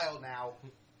now.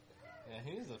 Yeah,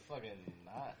 he needs to fucking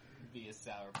not be a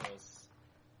sourpuss.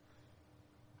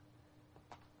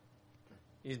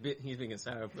 He's being a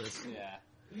sourpuss. Yeah.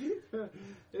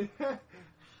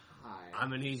 Hi. I'm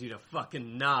gonna need you to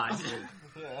fucking nod.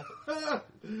 Yeah.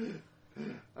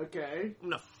 Okay. I'm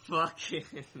gonna fucking...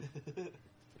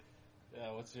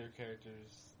 Yeah, what's your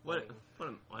character's... What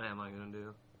am I gonna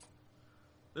do?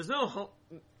 There's no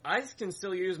I can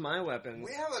still use my weapons.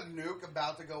 We have a nuke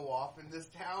about to go off in this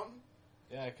town.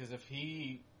 Yeah, because if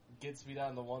he gets me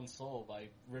down to one soul by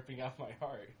ripping out my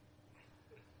heart...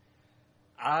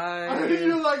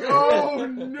 You're like, oh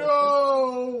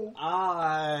no!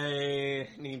 I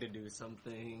need to do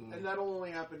something. And that'll only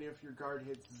happen if your guard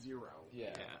hits 0.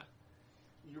 Yeah.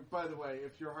 By the way,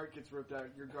 if your heart gets ripped out,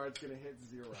 your guard's gonna hit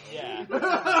 0. Yeah.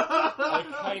 I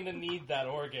kind of need that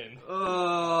organ.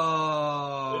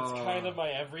 Oh. It's kind of my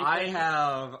everything. I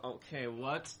have... Okay,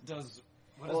 what is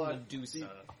Medusa?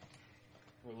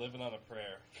 We're living on a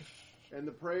prayer. And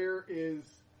the prayer is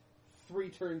 3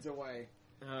 turns away.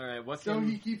 Alright,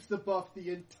 he keeps the buff the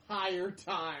entire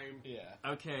time. Yeah.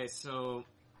 Okay, so...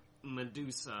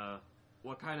 Medusa...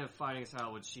 What kind of fighting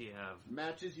style would she have?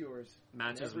 Matches yours.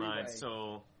 Matches mine, way.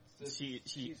 so...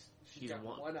 She's got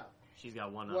one up. She's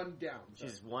got one up. One down.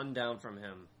 She's one down from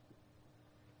him.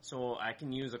 So I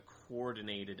can use a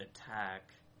coordinated attack,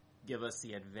 give us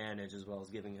the advantage as well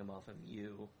as giving him off of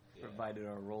you, provided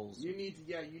our rolls. You need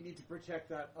to protect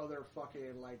that other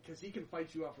fucking, because he can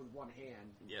fight you off with one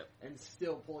hand. Yep. And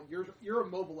still pull. You're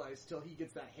immobilized till he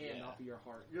gets that hand off of your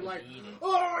heart. You're like,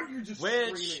 oh, you're just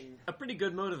screaming. A pretty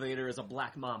good motivator is a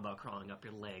black mamba crawling up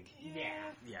your leg.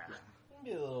 Yeah. Can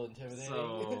be a little intimidating.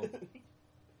 So,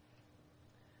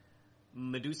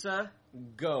 Medusa,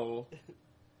 go,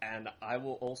 and I'm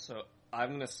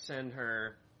going to send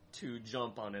her to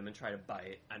jump on him and try to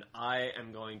bite, and I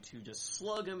am going to just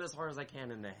slug him as hard as I can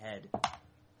in the head.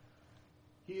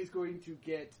 He is going to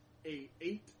get a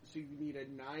 8, so you need a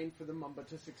 9 for the Mamba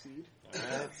to succeed.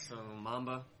 Alright, so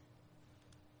Mamba,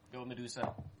 go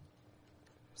Medusa.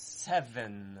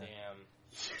 7. Damn.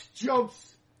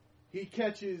 Jumps. He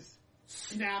catches,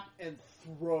 snap, and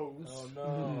throws. Oh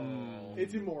no.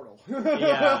 It's immortal.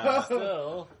 Yeah.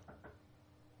 Still.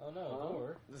 Oh no,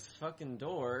 door. This fucking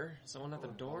door. Someone at the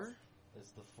door? It's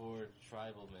the 4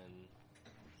 tribal men.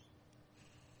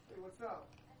 Hey, what's up?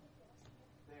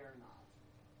 They're not.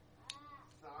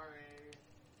 Sorry.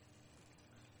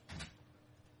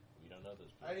 We don't know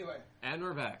those people. Anyway. And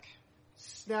we're back.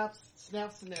 Snaps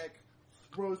the neck,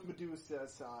 throws Medusa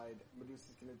aside.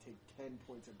 Medusa's gonna take 10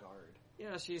 points of guard.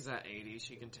 Yeah, she's at 80.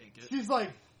 She can take it. She's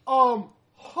like,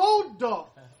 hold the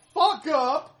fuck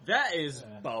up! That is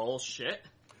bullshit.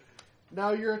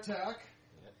 Now your attack.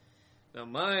 Now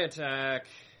my attack.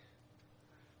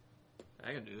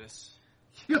 I can do this.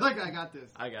 You're like, I got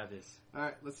this. I got this.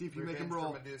 Alright, let's see if you make him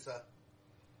roll. For Medusa.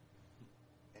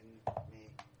 And me.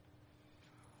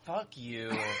 Fuck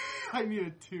you. I need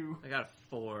a 2. I got a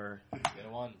 4. Get a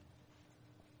 1.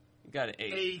 You got an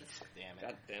 8. 8. Damn it.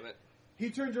 God damn it. He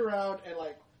turns around and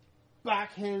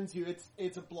backhands you.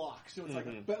 It's a block, so it's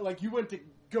like you went to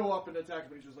go up and attack,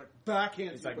 but he's just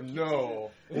backhands It's you. like, but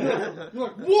no. You're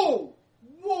like, whoa,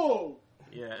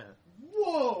 Yeah.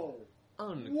 whoa.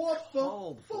 What the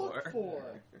Uncalled fuck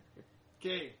for?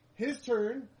 Okay, his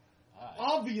turn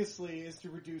obviously is to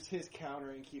reduce his counter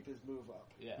and keep his move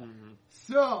up. Yeah. Mm-hmm.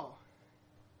 So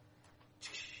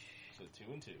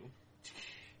 2 and 2.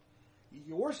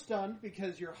 you're stunned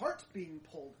because your heart's being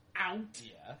pulled out.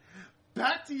 Yeah.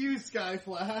 Back to you, Sky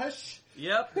Flash.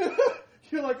 Yep.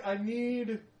 You're like, I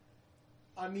need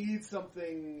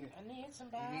something. I need some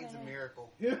He needs a miracle.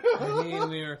 I need a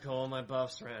miracle. My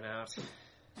buffs ran out.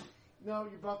 No,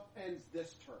 your buff ends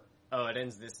this turn. Oh, it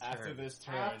ends this turn. After this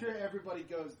turn. After everybody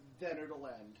goes, then it'll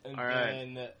end. And All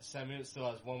right. then Samuel still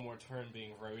has one more turn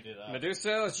being roided up.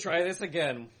 Medusa, let's try this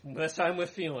again. This time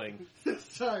with feeling.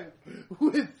 This time,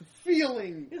 with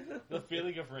feeling. The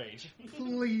feeling of rage.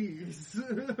 Please.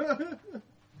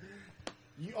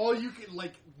 All you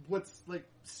can, what's,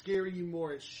 scaring you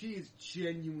more is she's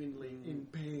genuinely in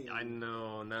pain. I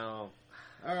know, no.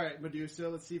 Alright, Medusa,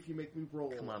 let's see if you make me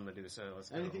roll. Come on, Medusa, let's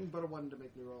go. Anything but a 1 to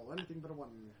make me roll. Anything but a 1.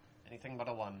 Anything but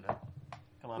a 1.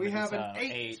 Come on, We Medusa. have an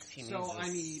 8, He so needs a I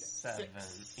need 7.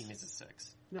 6. He needs a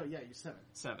 6. No, yeah, you're 7.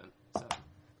 7.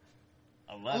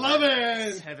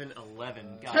 11! 7,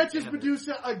 11. God Catches damn it.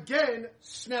 Medusa again,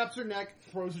 snaps her neck,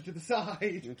 throws her to the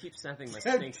side. You keep snapping my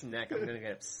snake's neck, I'm gonna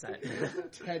get upset.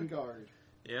 10 guard.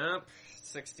 Yep,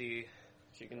 60.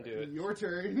 She can do it. Your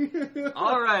turn.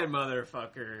 Alright,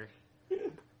 motherfucker.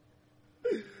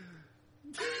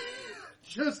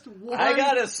 just one. I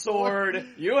got a sword.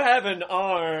 You have an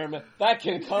arm. That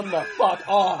can come the fuck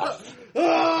off.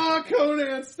 Ah,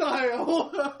 Conan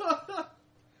style.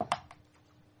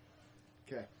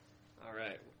 Okay. All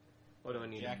right. What do I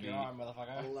need Jack to your beat? arm,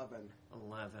 motherfucker. 11.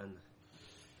 11.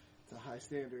 It's a high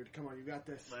standard. Come on, you got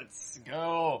this. Let's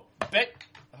go.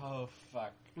 Oh,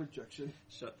 fuck. Rejection.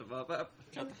 Shut the fuck up.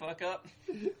 Shut the fuck up.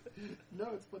 No,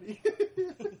 it's funny.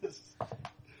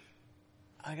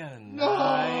 I got a 9.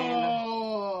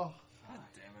 No! God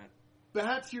damn it.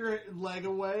 Bats your leg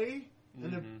away,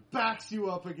 and then backs you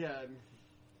up again.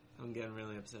 I'm getting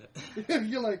really upset.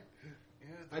 You're like, Yeah,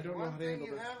 I don't know how to handle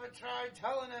you this. haven't tried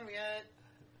telling him yet.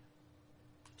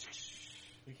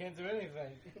 You can't do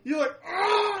anything. you're like,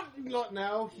 ah!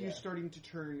 Now he's Yeah. starting to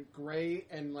turn gray,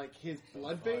 and like his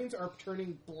blood veins are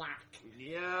turning black.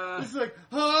 Yeah. It's like,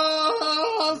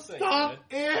 oh, This ain't stop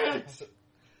it!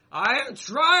 I am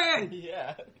trying!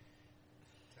 Yeah.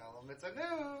 Tell him it's a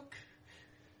nuke.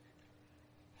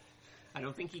 I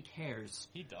don't think he cares.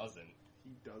 He doesn't.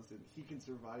 He doesn't. He can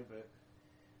survive it.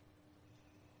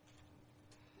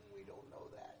 We don't know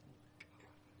that.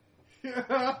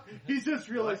 He just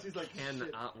realized he's like,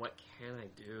 shit. What can I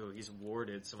do? He's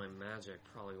warded, so my magic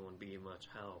probably won't be much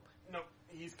help. No,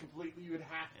 he's completely. You would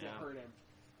have to Yeah. hurt him.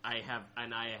 I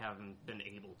haven't been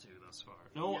able to thus far.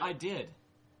 No, Yeah. I did.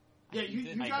 Yeah, you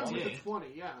did. got him with did. a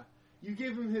 20. Yeah, you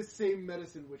gave him his same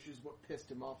medicine, which is what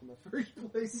pissed him off in the first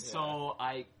place. So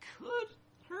I could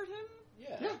hurt him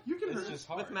Yeah. Yeah, you can It's hurt him. just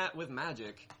hard. with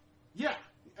magic. Yeah,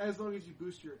 as long as you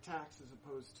boost your attacks as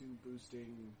opposed to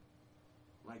boosting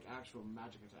like actual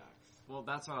magic attacks. Well,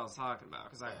 that's what I was talking about,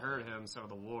 because I hurt him, so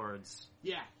the wards...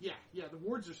 Yeah. The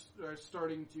wards are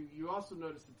starting to. You also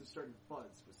notice that they're starting to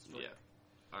fuzz with strength.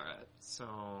 Yeah. Alright,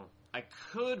 so... I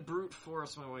could brute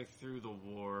force my way through the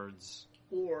wards.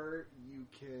 Or you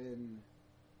can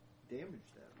damage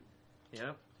them.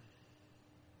 Yep.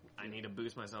 I need to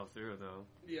boost myself through, though.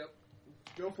 Yep.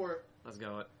 Go for it. Let's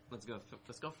go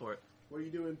for it. What are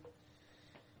you doing?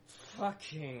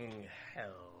 Fucking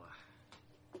hell.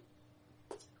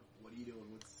 What are you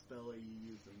doing? What spell are you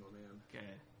using, my man?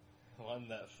 Okay. One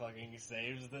that fucking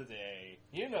saves the day.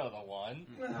 You know the one.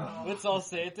 No. Let's all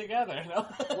say it together. No?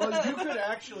 Well, you could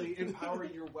actually empower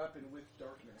your weapon with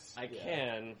darkness, I Yeah.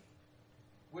 can.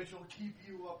 which will keep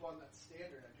you up on that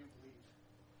standard, I do believe.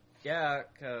 Yeah,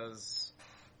 because...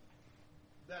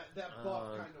 That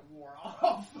buff kind of wore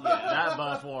off. Yeah, that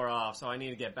buff wore off, so I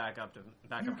need to get back up to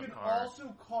You can par.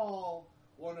 also call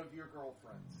one of your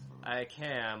girlfriends. I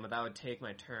can, but that would take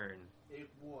my turn. It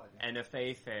would. And if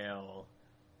they fail,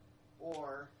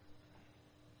 Or,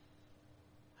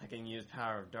 I can use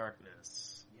Power of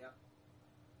Darkness. yep.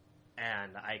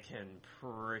 And I can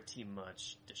pretty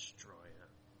much destroy it.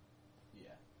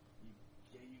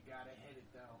 Yeah. You gotta hit it,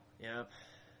 though. Yep.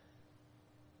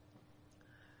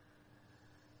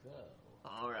 So.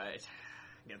 Alright.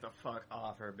 Get the fuck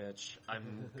off her, bitch.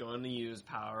 I'm going to use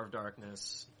Power of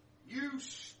Darkness. You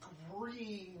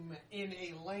scream in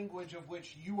a language of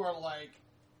which you are like,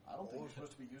 I don't think you're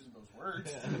supposed to be using those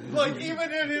words. Like,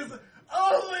 even in his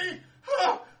only,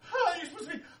 you're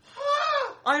supposed to be,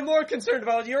 I'm more concerned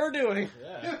about what you're doing.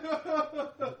 Yeah.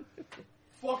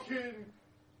 Fucking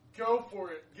go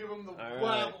for it. Give him the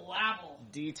Alright. labble.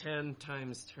 D10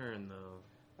 times turn,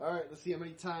 though. Alright, let's see how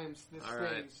many times this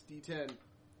Alright. stays. D10.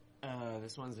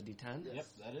 This one's a D10? Yep,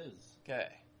 that is. Okay.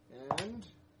 And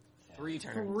 3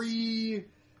 turns. 3.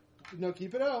 No,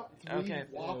 keep it out. 3 Okay.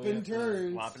 whopping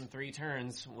turns. Whopping 3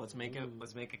 turns. Let's make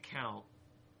it count.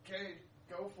 Okay,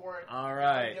 go for it.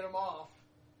 Alright. Get him off.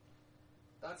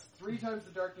 That's 3 times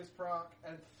the darkness proc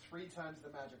and 3 times the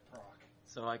magic proc.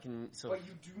 So I can. So But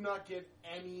you do not get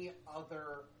any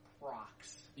other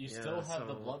procs. You Yeah, still have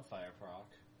the so- Bloodfire proc.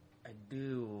 I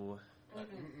do. Mm-mm.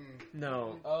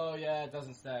 No. Oh yeah, it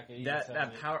doesn't stack. It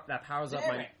That powers up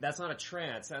Damn my. it. That's not a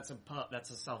trance. That's a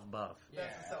self buff. That's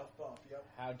Yeah. a self buff, yep.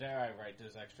 How dare I write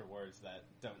those extra words that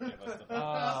don't give us the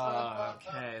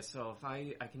Okay, so if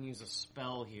I can use a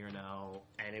spell here now,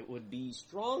 and it would be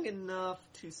strong enough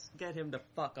to get him to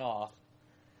fuck off.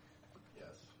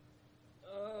 Yes.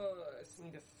 I just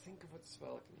need to think of what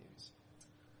spell I can use.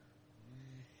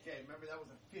 Okay, remember that was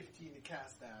a 15 to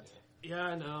cast that. Yeah,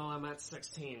 I know. I'm at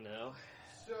 16 now.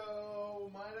 So,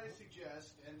 might I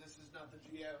suggest, and this is not the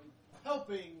GM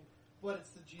helping, but it's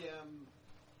the GM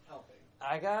helping.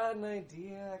 I got an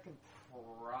idea. I could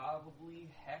probably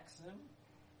hex him.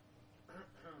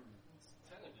 It's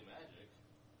technically magic.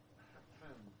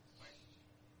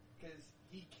 Because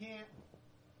he can't,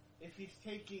 if he's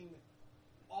taking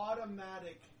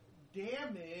automatic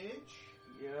damage.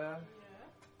 Yeah.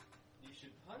 You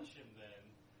should punch him then.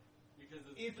 because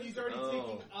it's if he's physical. already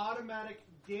taking automatic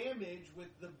damage with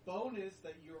the bonus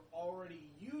that you're already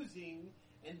using,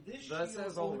 and this That shield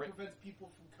says only alre- prevents people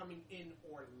from coming in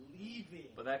or leaving.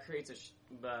 But that creates a...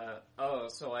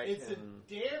 so I It's can...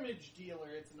 a damage dealer.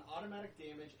 It's an automatic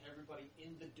damage everybody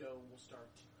in the dome will start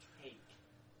to take.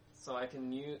 So I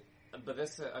can use... But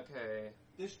this... Okay.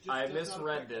 This just I does not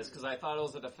misread affect this, you. because I thought it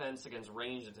was a defense against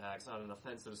ranged attacks, not an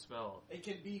offensive spell. It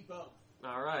can be both.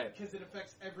 Alright. Because it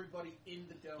affects everybody in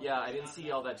the dome. Yeah, I It's didn't not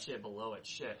see all that shit below it.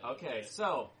 Shit. Okay,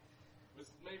 so...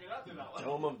 Maybe not do that one.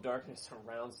 Dome of Darkness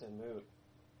surrounds Moot.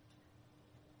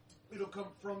 It'll come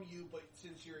from you, but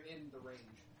since you're in the range.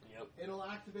 Yep. It'll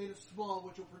activate a small,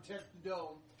 which will protect the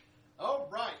dome. All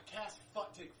right,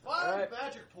 take 5 Alright.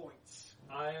 magic points.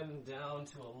 I am down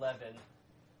to 11.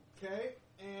 Okay,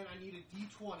 and I need a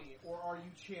D20, or are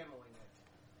you channeling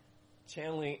it?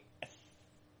 Channeling...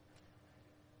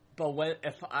 But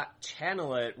if I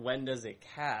channel it, when does it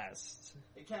cast?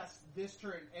 It casts this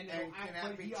turn, and And it'll can that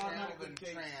activate. be He channeled automatically in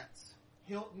takes. trance?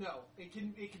 It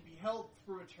can be held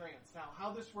through a trance. Now,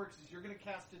 how this works is you're going to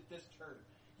cast it this turn.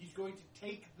 He's going to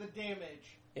take the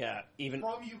damage Yeah, even...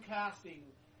 from you casting,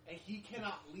 and he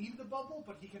cannot leave the bubble,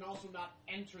 but he can also not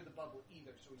enter the bubble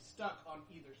either. So he's stuck on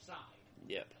either side.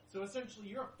 Yep. So essentially,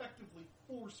 you're effectively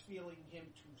force-feeling him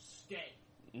to stay.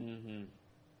 Mm-hmm.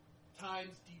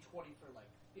 Times D20 for life,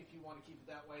 if you want to keep it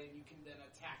that way, and you can then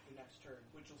attack the next turn,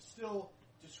 which will still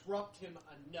disrupt him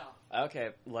enough. Okay,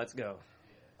 let's go.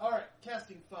 Alright,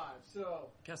 casting 5. So,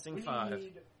 Casting we 5.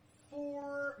 need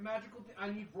 4 magical... I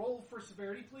need roll for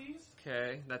severity, please.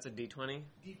 Okay, that's a D20?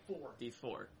 D4.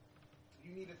 D4.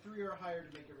 You need a 3 or higher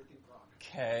to make everything proc.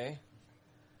 Okay.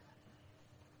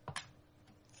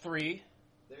 3.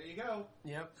 There you go.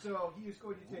 Yep. So, he is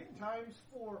going to take times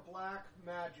 4 black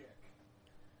magic.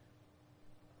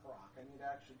 Proc. I need to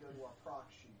actually go to our proc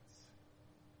sheets.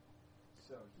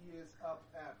 So, he is up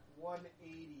at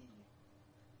 180.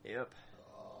 Yep.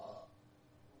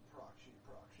 Proc sheet,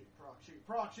 proc sheet, proc sheet,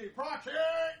 proc sheet, proc sheet!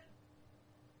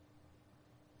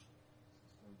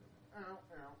 Ow, ow, ow,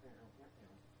 ow, ow.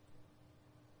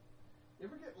 You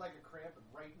ever get like a cramp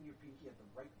right in your pinky at the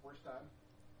right worst time?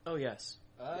 Oh, yes.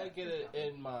 I Yeah, get it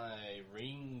in my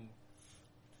ring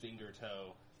finger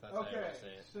toe. If that's how you Okay, want to say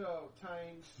it. so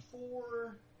times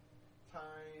 4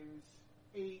 times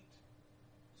 8.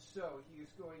 So he is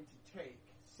going to take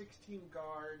 16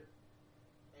 guard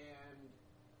and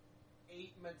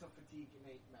 8 mental fatigue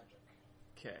and 8 magic.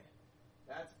 Okay.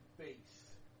 That's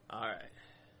base. Alright.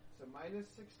 So minus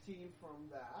 16 from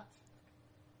that.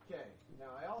 Okay, now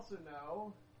I also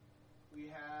know we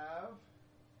have,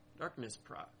 Darkness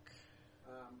proc.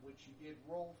 which you did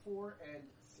roll for and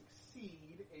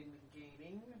succeed in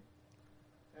gaining.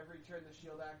 Every turn the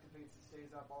shield activates and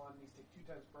stays up, all enemies take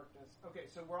 2 times darkness. Okay,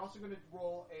 so we're also going to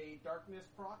roll a darkness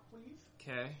proc, please.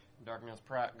 Okay. Darkness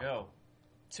proc, go.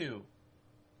 2.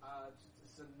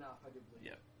 It's enough, I do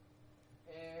believe. Yep.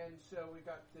 And so we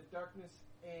got the darkness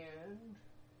and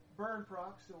burn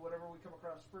proc, so whatever we come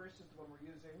across first is the one we're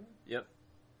using. Yep.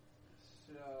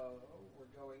 So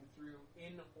we're going through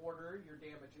in order your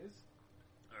damages.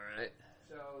 Alright.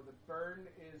 So the burn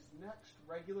is next,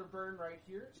 regular burn right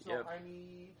here. So Yep. I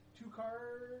need 2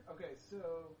 card. Okay,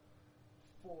 so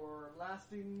for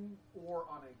lasting or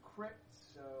on a crit.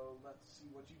 So let's see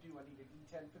what you do. I need a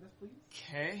D10 for this, please.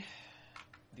 Okay.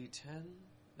 D10.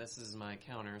 This is my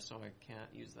counter, so I can't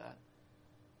use that.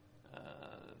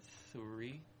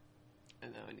 3.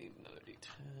 And now I need another D10.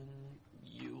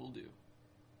 You'll do.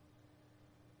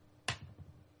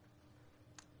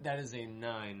 That is a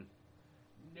 9.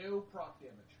 No proc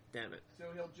damage. Damn it. So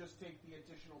he'll just take the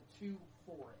additional 2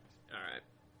 for it. Alright.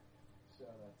 So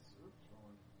that's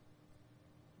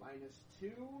minus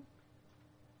 2.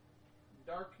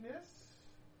 Darkness.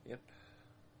 Yep.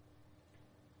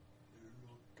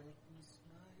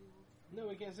 No,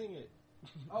 we can't sing it.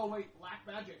 Oh wait, black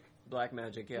magic. Black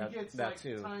magic, yeah, He gets that like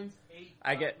too. times 8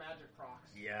 I black get- magic procs.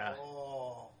 Yeah.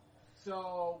 Oh.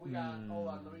 So we got. Hold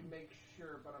on, Hmm. let me make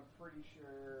sure, but I'm pretty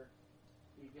sure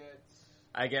he gets.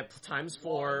 I get times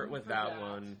 4 One with for that that.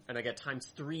 one, and I get times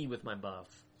 3 with my buff.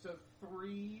 So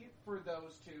 3 for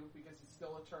those 2 because it's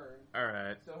still a turn.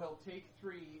 Alright. So he'll take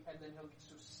 3, and then he'll get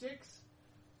 6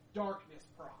 darkness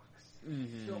procs.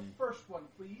 Mm-hmm. So first one,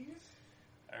 please.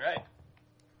 Alright.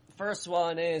 First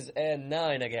one is a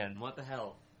 9 again. What the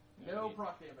hell? No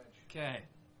proc damage. Okay.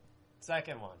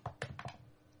 Second one.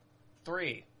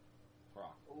 3.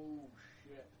 Proc. Oh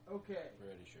shit. Okay.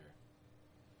 Pretty sure.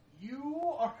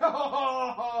 You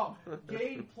are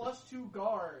gain +2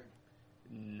 guard.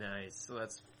 Nice. So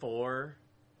that's 4.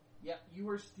 Yep, you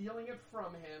were stealing it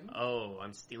from him. Oh,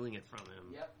 I'm stealing it from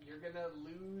him. Yep, you're gonna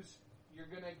lose you're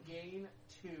gonna gain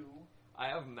 2. I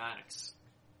have max.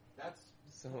 That's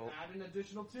So add an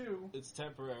additional 2. It's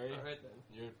temporary. all right then.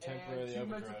 You're And temporarily 2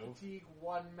 mental overdrove. fatigue,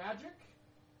 1 magic.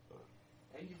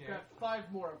 And you've Okay. got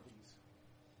 5 more of these.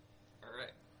 All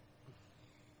right.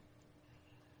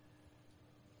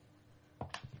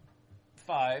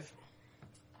 5.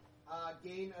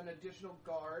 Gain an additional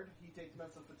guard. He takes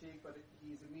mental fatigue, but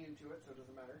he's immune to it, so it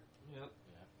doesn't matter. Yep.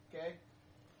 Okay?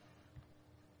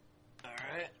 All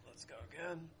right. Let's go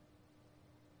again.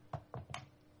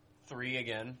 3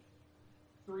 again.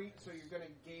 3, so you're going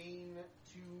to gain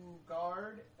 2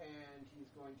 guard, and he's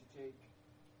going to take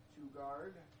 2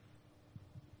 guard.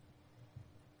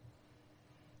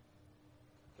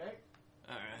 Okay.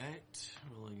 All right.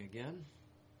 Rolling again.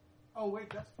 Oh, wait,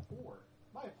 that's 4.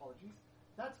 My apologies.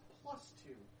 That's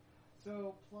 +2.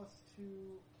 So,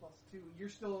 +2, +2. You're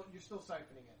still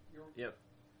siphoning it. Yep.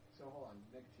 So, hold on.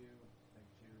 -2, -2,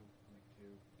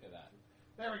 -2. Yeah, that.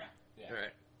 There we go. Yeah. All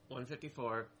right.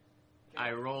 154. Okay.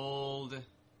 I rolled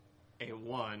a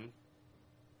 1.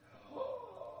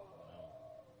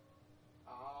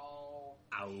 Oh.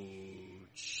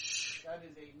 Ouch. That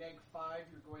is a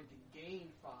 -5. You're going to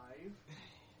gain 5.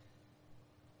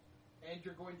 And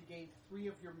you're going to gain 3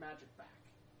 of your magic back.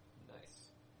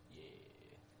 Nice.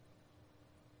 Yeah.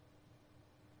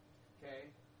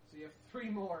 Okay? So you have 3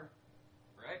 more.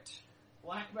 Right.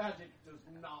 Black magic does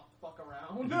not fuck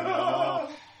around. No.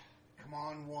 Come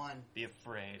on, 1. Be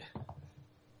afraid.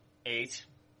 8.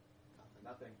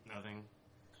 Nothing. Nothing.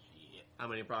 How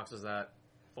many procs is that?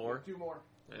 4? 2 more.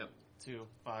 Yep. 2.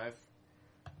 5.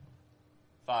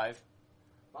 5.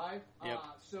 5. Yep.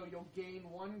 So you'll gain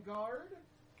 1 guard.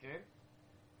 Okay.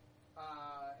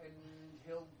 And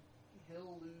he'll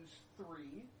lose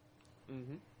 3.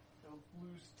 Mm-hmm. He'll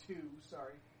lose 2,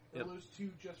 sorry. He'll lose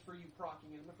 2 just for you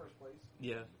proccing it in the first place.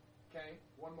 Yeah. Okay,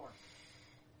 1 more.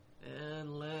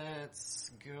 And let's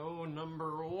go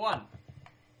number 1.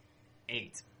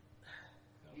 8.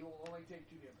 He will only take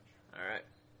 2 damage. All right.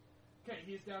 Okay,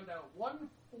 he's down to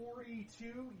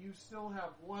 142. You still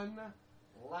have 1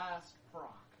 last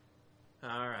proc.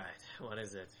 All right. What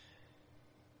is it?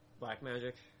 Black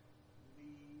magic.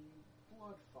 The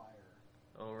Bloodfire.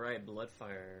 All right.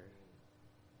 Bloodfire.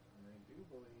 I do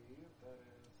believe that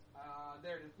is...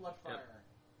 there it is, Bloodfire.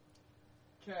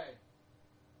 Okay.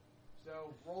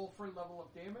 So, roll for level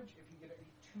of damage if you get a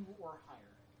 2 or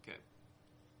higher. Okay.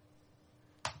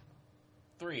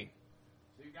 3.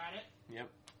 So you got it? Yep.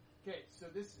 Okay, so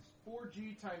this is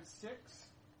 4G times 6.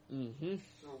 Mm-hmm.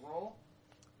 So roll.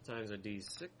 Times a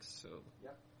d6, so...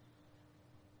 Yep.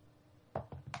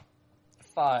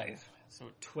 5.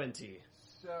 So 20.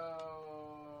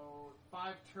 So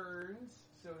 5 turns.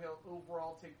 So he'll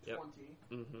overall take 20.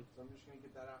 Mm-hmm. So I'm just going to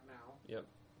get that out now. Yep.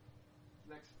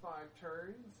 Next 5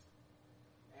 turns.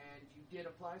 And you did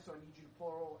apply, so I need you to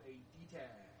pull a D10.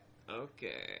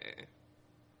 Okay.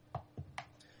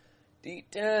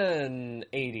 D10.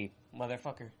 80.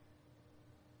 Motherfucker.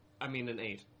 I mean an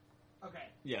 8. Okay.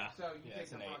 Yeah. So you Yeah, take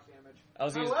it's some an proc damage. I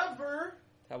was using... However,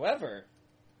 However,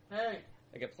 hey,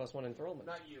 I get +1 enthrallment.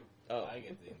 not you. Oh. I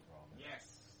get the enthrallment. Yes.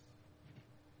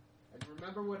 And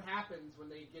remember what happens when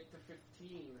they get to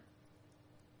 15.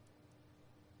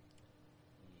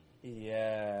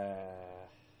 Yeah.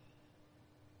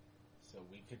 So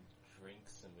we could drink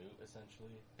Samut,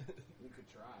 essentially. We could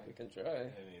try. We can try. I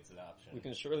mean, it's an option. We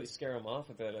can surely scare him off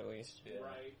with it, at least. Yeah.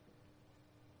 Right.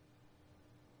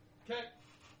 Okay.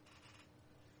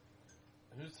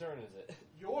 Whose turn is it?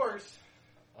 Yours.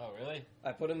 Oh, really?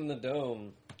 I put him in the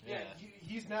dome. Yeah,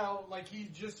 he's now, like, he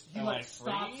Am I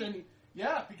stops free? and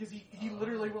because he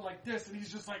literally went like this, and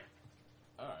he's just like,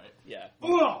 Alright. Yeah.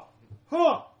 huh,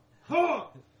 huh, huh,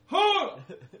 huh.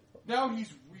 Now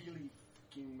he's really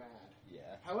fucking mad.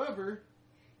 Yeah. However,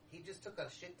 He just took a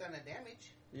shit ton of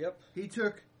damage. Yep. he's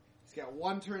got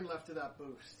 1 turn left of that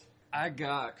boost. I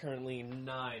got currently 9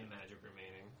 magic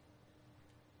remaining.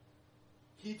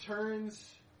 He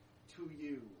turns to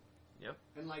you. Yep.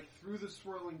 And, like, through the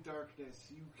swirling darkness,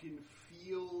 you can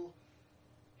feel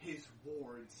his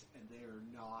wards, and they are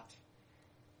not.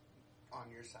 On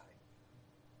your side.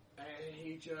 And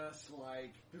he just,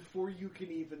 like, before you can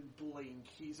even blink,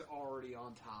 he's already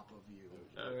on top of you.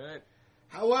 Alright.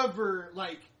 However,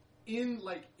 like, in,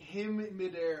 like, him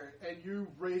midair, and you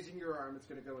raising your arm, it's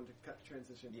going to go into cut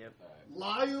transition. Yep. Alright.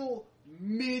 Lyle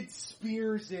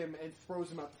mid-spears him and throws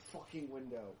him out the fucking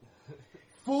window.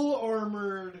 Full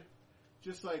armored,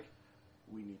 just like,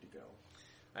 we need to go.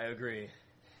 I agree.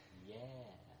 Yeah.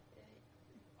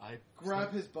 I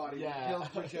Grab his body. Yeah. He'll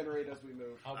regenerate as we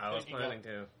move. I'm I was picking planning up-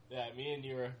 to. Yeah, me and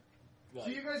you were. So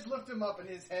you guys lift him up, and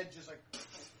his head just like...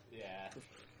 Yeah.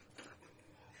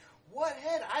 What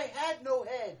head? I had no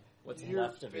head. What's Your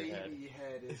left of your head? baby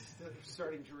head is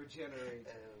starting to regenerate.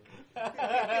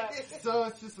 Oh. So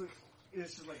it's just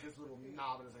like this little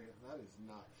knob, and it's like, that is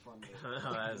not fun.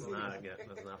 That is not good.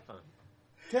 That's not fun.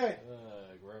 Okay.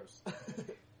 Gross.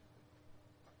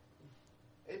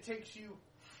 It takes you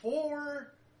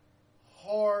 4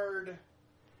 hard,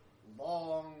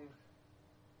 long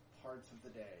parts of the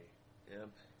day. Yep.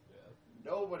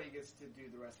 Nobody gets to do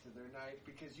the rest of their night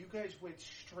because you guys went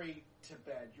straight to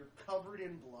bed. You're covered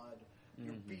in blood.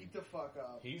 You're beat the fuck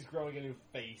up. He's growing a new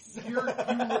face. You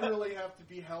literally have to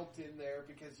be helped in there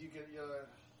because you get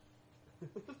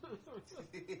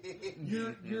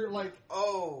you're like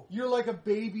you're like a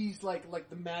baby's like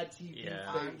the Mad TV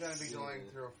Yeah. face. I'm gonna be going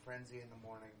through a frenzy in the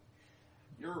morning.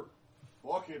 You're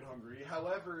fucking hungry.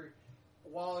 However,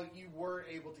 while you were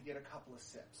able to get a couple of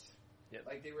sips,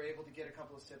 like they were able to get a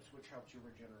couple of sips, which helped your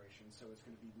regeneration, so it's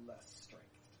going to be less strength.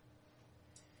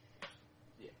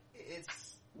 Yeah,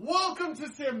 it's Welcome to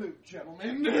Samut,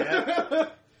 gentlemen. Yeah.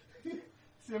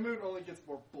 Samut only gets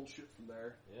more bullshit from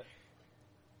there. Yep.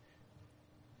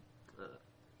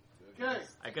 Okay.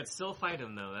 I could still fight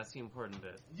him though. That's the important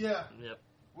bit. Yeah. Yep.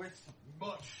 With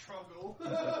much struggle.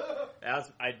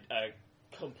 I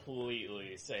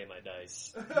completely say my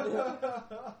dice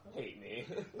hate me.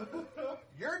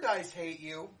 your dice hate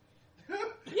you.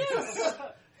 Yes.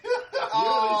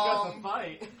 Got the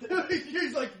fight.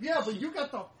 He's like, yeah, but you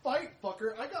got the fight,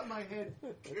 fucker. I got my head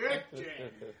kicked in.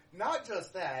 Not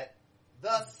just that,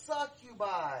 the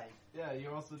succubi. Yeah,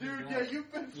 you also did Dude, that. yeah,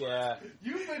 Yeah.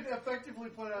 you've been effectively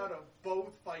put out of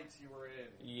both fights you were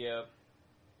in. Yep.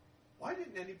 Why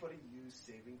didn't anybody use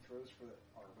saving throws for the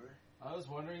armor? I was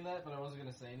wondering that, but I wasn't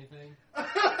going to say anything.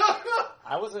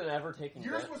 I wasn't ever taking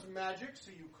Yours damage. was magic, so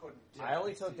you couldn't. I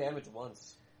only took damage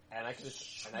once, and I could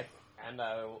just and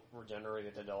I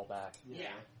regenerated it all back. Yeah.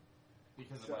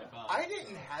 Because So, of my buff. I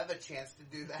didn't have a chance to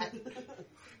do that.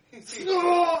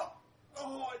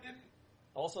 Oh, I didn't.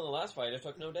 Also, in the last fight, I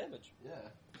took no damage. Yeah.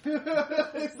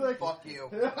 It's like, Fuck you.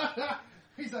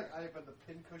 He's like, I have been the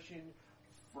pincushion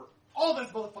for all this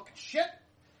motherfucking shit.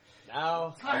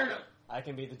 Now, Tired of it. I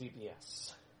can be the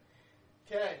DPS.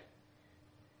 Okay.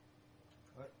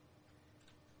 What?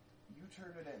 You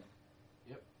turn it in.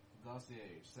 Yep.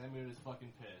 Dossier. Samut is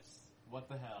fucking pissed. What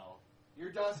the hell?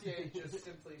 Your dossier just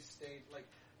simply stayed, like,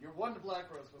 your one to Black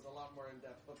Rose was a lot more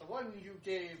in-depth, but the one you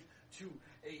gave to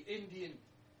a Indian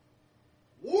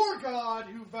war god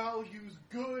who values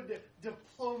good,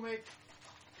 diplomatic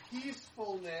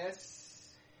peacefulness,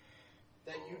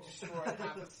 that you destroyed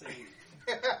half a city.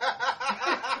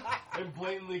 And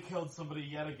blatantly killed somebody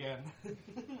yet again.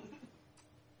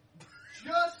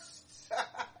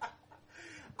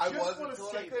 I Just wasn't wanna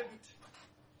told say I couldn't.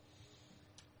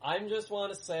 I just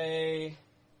want to say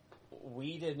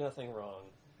we did nothing wrong.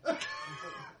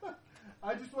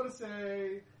 I just want to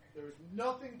say there was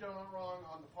nothing done wrong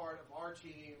on the part of our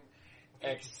team.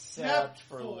 Except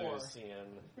for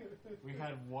Lucian. We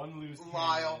had one loose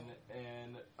Lyle. cannon,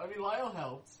 and I mean Lyle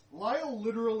helped. Lyle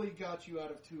literally got you out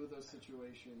of 2 of those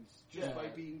situations just Yeah. by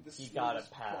being the He smoothest got a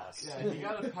fuck. pass. Yeah, he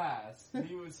got a pass.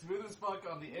 He was smooth as fuck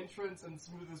on the entrance and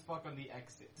smooth as fuck on the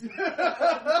exit.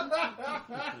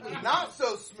 Not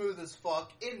so smooth as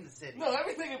fuck in the city. No,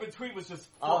 everything in between was just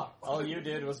All fucked. you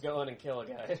did was go in and kill a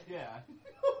guy. Yeah.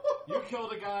 You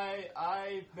killed a guy,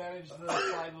 I managed to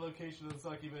find the location of the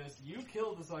succubus, you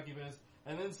killed the succubus,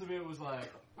 and then Samir was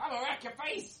like, I'm gonna wreck your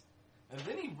face! And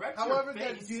then he wrecked However, your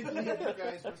that face. did leave you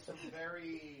guys with some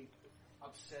very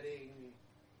upsetting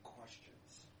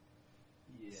questions.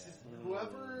 Yeah.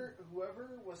 Whoever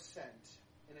was sent,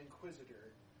 an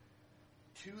Inquisitor,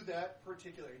 to that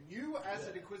particular... You, as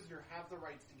an Inquisitor, have the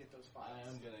rights to get those files. I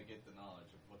am gonna get the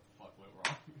knowledge of what the fuck went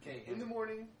wrong. Okay, in the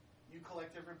morning, you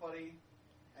collect everybody,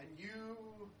 and you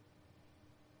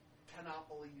cannot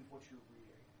believe what you're reading.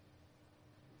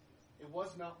 It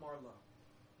was not Marlowe.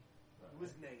 It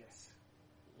was Naeus.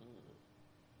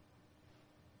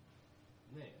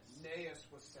 Naeus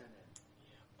was sent in.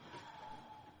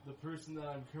 The person that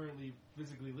I'm currently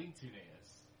physically linked to,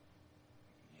 Naeus.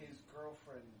 His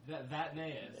girlfriend, That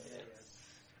Naeus. Naeus,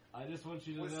 I just want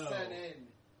you to was know. sent in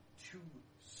to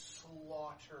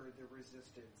slaughter the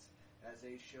resistance as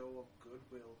a show of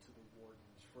goodwill to the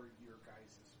wardens for your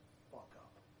guys' fuck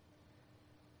up.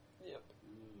 Yep.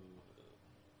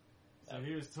 So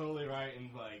he was totally right in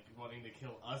like wanting to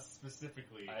kill us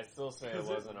specifically. I still say it 'Cause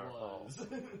wasn't our fault. was.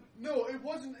 No, it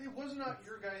wasn't. It was not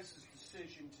your guys'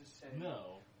 decision to send.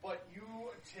 No. But you,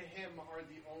 to him, are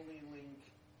the only link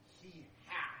he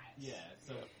has. Yeah.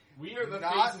 So We are the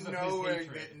Not faces of knowing his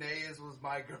hatred. that Naeus was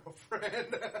my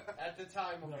girlfriend. At the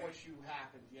time of No. what you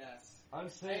happened, yes. I'm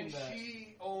saying And that.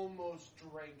 she almost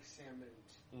drank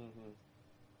Samut. Mm-hmm.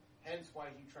 Hence why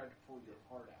he tried to pull your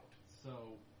heart out.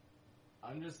 So,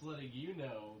 I'm just letting you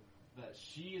know that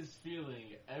she is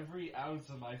feeling every ounce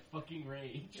of my fucking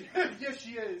rage. Yes,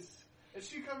 she is. And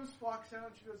she walks out,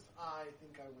 and she goes, I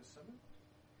think I was summoned.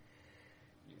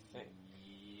 You think?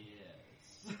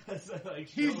 Yes. So, like,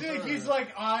 He's show her- he's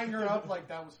like eyeing her up like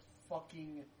that was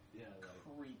fucking Yeah,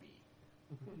 like, creepy.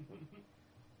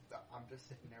 I'm just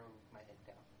sitting there with my head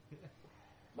down.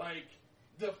 Like,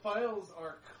 the files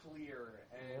are clear,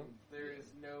 and there is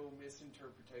no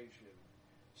misinterpretation.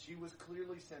 She was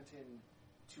clearly sent in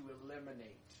to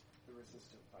eliminate the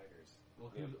resistant fighters.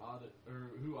 well,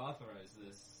 who authorized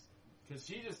this? Because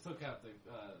she just took out the.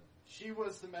 She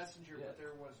was the messenger, Yeah. but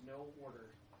there was no order.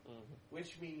 Mm-hmm.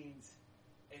 Which means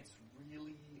it's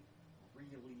really,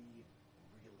 really,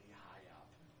 really high up.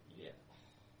 Yeah.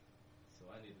 So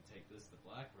I need to take this to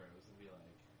Black Rose and be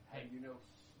like, hey, And you know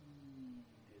he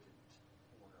didn't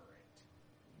order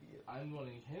it. I'm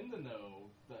wanting him to know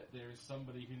that there's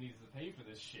somebody who needs to pay for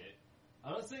this shit.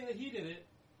 I'm not saying that he did it.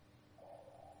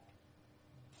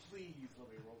 Please let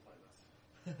me roleplay this.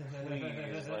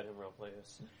 Please let him roleplay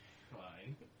this.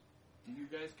 Fine. Do you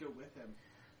guys go with him?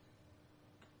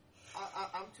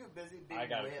 I'm too busy being I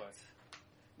got a whipped. question.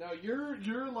 Now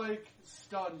you're like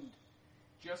stunned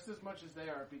just as much as they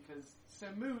are because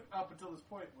Samut up until this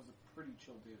point was a pretty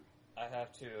chill dude. I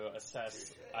have to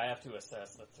assess. I have to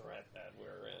assess the threat that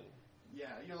we're in. Yeah,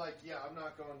 you're like, yeah, I'm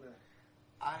not going to.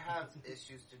 I have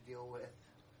issues to deal with.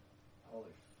 Holy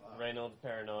fuck. Reynolds'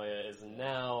 paranoia is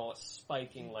now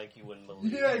spiking like you wouldn't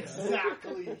believe. Yeah,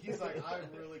 exactly. He's like, I'm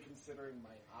really considering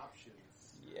my options.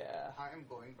 Yeah. I am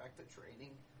going back to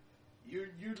training. You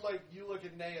look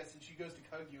at Naeus and she goes to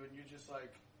hug you and you're just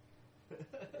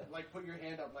like put your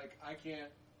hand up like I can't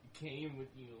Came with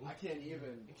you. I can't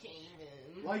even. Came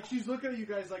in. Like she's looking at you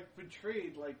guys like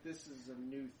betrayed, like this is a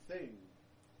new thing.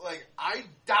 Like, I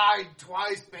died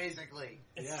twice, basically.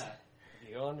 Yeah.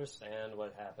 Do you understand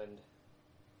what happened?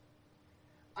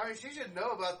 I mean, she should know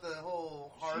about the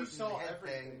whole heart She and saw head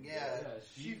everything. thing. Yeah.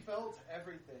 She felt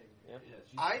everything. Yep.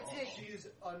 Yeah, I saw. take- She's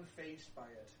unfazed by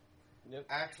it. Yep.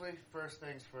 Actually, first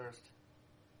things first.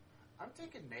 I'm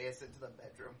taking Naeus into the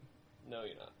bedroom. No,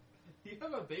 you're not. You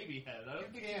have a baby head. I don't You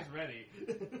think can't. he's ready.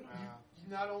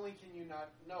 Not only can you not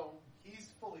no, he's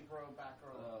fully grown back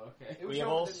early. Oh, okay. It was We have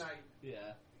over also- the night.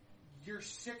 Yeah. Your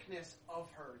sickness of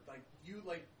her, like you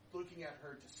like looking at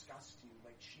her disgusts you,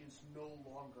 like she is no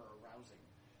longer arousing.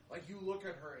 Like you look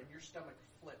at her and your stomach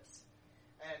flips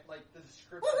at like the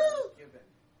description that was given.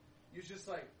 You're just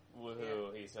like,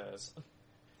 Woohoo, he says.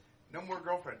 No more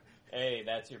girlfriend. Hey,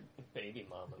 that's your baby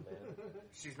mama, man.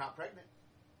 She's not pregnant.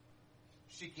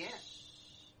 She can't.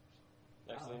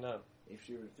 Actually, no. if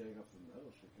she were to take off the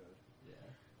medal, she could.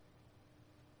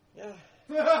 Yeah. Yeah.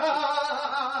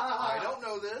 I don't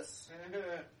know this.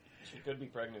 She could be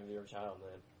pregnant with your child,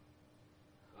 man.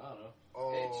 I don't know.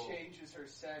 Oh. It changes her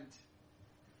scent.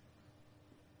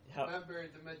 How, Remember,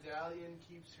 the medallion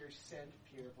keeps her scent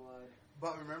pure blood.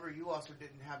 But remember, you also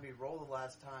didn't have me roll the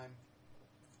last time.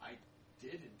 I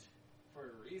didn't, for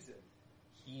a reason.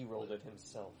 he rolled it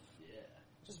himself. Yeah.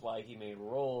 Which is why he made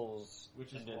rolls Which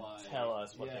is and didn't why. tell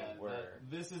us what yeah, they were.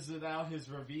 This is now his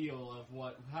reveal of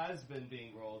what has been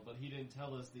being rolled, but he didn't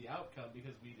tell us the outcome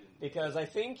because we didn't. Because I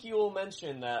think you will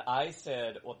mention that I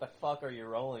said, what the fuck are you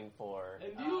rolling for?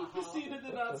 And you, Christina,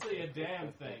 did not say a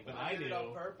damn thing, but I did it knew.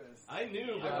 on purpose. I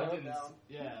knew, but I I wrote didn't. down.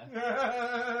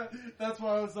 Yeah. That's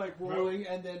why I was like rolling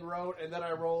and then wrote and then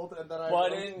I rolled and then I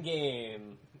But wrote. in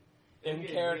game, in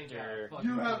In-game, character, yeah,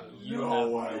 You have you no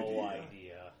have idea. no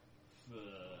idea. Fuck.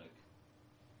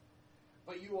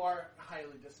 But you are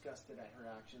highly disgusted at her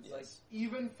actions. Yes. Like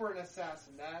even for an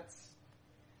assassin, that's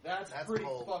That's pretty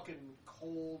cold. fucking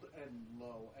cold and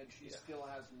low, and she Yeah. still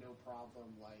has no problem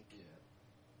like Yeah.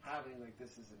 having like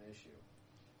this is an issue.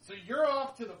 So you're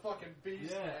off to the fucking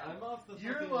beast. Yeah, man. I'm off the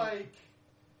You're fucking... like,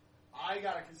 I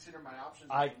gotta consider my options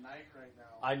I- at night right now.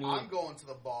 I mean, I'm going to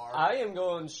the bar. I am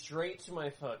going straight to my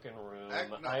fucking room.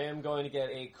 Heck no. I am going to get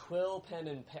a quill, pen,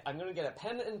 and I'm going to get a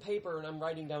pen and paper, and I'm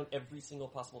writing down every single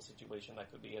possible situation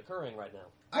that could be occurring right now.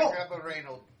 I grab a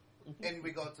Reynold, and we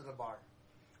go to the bar.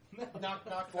 knock, knock,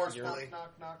 knock, Forcefully.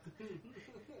 knock, knock, knock.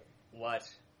 What?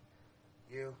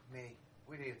 You, me,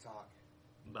 we need to talk.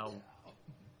 No.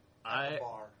 At the I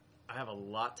bar. have a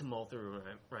lot to mull through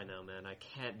right now, man. I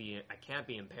can't be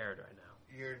impaired right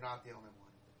now. You're not the only one.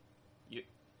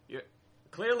 You're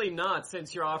clearly not,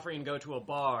 since you're offering to go to a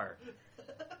bar.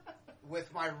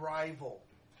 With my rival.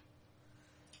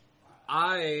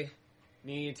 I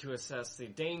need to assess the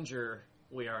danger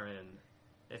we are in.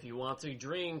 If you want to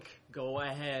drink, go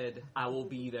ahead. I will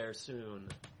be there soon.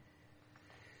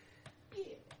 Yeah.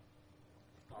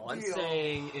 All I'm Deal.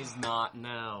 saying is not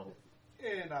now.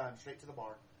 And straight to the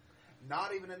bar.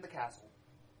 Not even in the castle.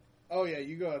 Oh yeah,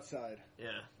 you go outside. Yeah.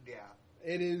 Yeah.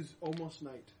 It is almost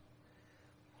night.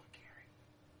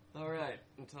 Alright,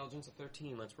 intelligence of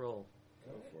 13, let's roll.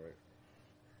 Go for it.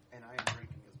 And I am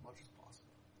drinking as much as possible.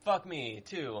 Fuck me,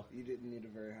 too. You didn't need a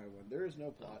very high one. There is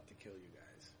no plot to kill you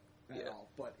guys at Yeah. all,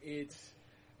 but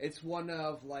it's one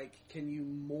of like, can you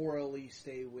morally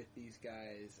stay with these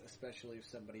guys, especially if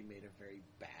somebody made a very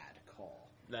bad call?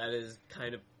 That is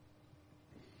kind of...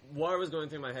 What I was going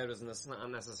through my head was not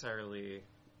necessarily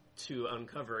to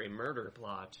uncover a murder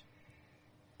plot,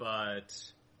 but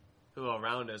who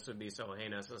around us would be so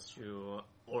heinous as to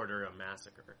order a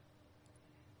massacre.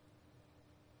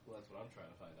 Well, that's what I'm trying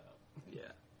to find out.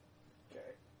 Yeah.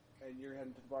 Okay. And you're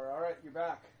heading to the bar. All right, you're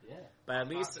back. Yeah. But at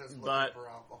least, Not just looking but for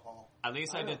alcohol. at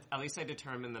least I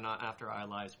determined the not after eye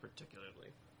lies particularly.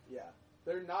 Yeah,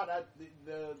 they're not at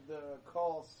the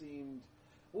call seemed.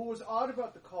 What was odd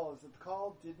about the call is that the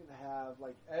call didn't have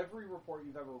like every report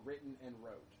you've ever written and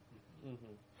wrote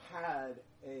Mm-hmm. had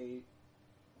a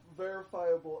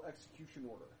verifiable execution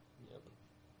order. Yep.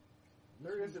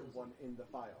 There isn't one in the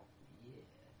file. Yeah.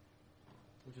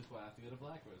 Which is why I have to go to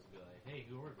Black Rose and be like, hey,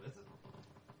 who ordered this?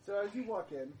 So as you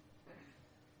walk in,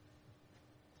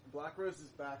 Black Rose's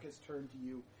back is turned to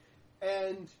you,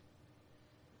 and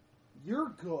you're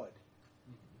good.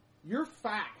 You're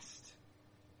fast.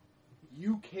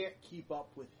 You can't keep up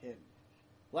with him.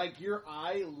 Like, your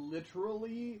eye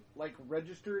literally, like,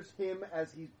 registers him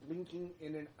as he's blinking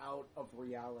in and out of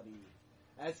reality.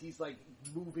 As he's, like,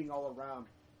 moving all around,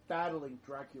 battling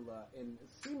Dracula in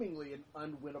seemingly an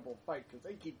unwinnable fight, because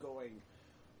they keep going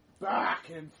back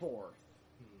and forth.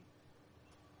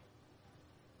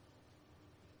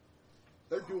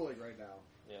 They're dueling right now.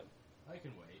 Yep. I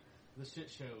can wait. The shit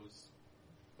show's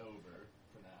over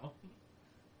for now.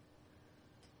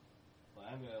 But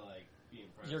I'm gonna, like, be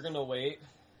impressed. You're gonna wait.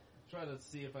 Try to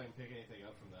see if I can pick anything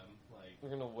up from them. Like,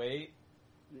 You're gonna wait.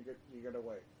 You gotta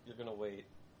wait. You're gonna wait.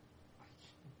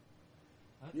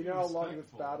 I have to You be know how long this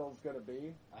respectful. battle's gonna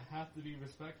be? I have to be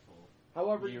respectful.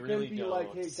 However, You you really can be like,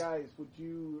 don't. hey guys, would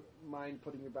you mind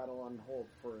putting your battle on hold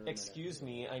for a minute? Excuse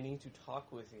me, I need to talk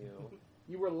with you.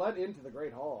 You were let into the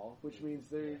Great Hall, which means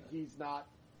Yeah. he's not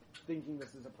thinking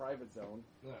this is a private zone.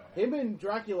 Alright. Him and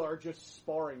Dracula are just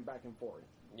sparring back and forth.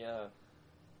 Yeah.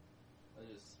 I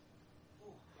just...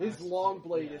 His long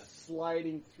blade Yeah. is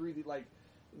sliding through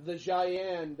the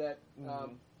Cheyenne that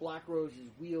Mhm. Black Rose is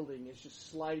wielding is just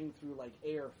sliding through like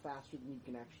air faster than you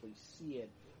can actually see it.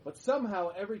 But somehow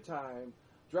every time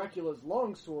Dracula's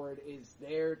longsword is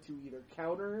there to either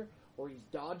counter or he's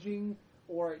dodging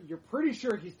or you're pretty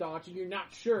sure he's dodging. You're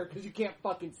not sure because you can't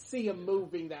fucking see him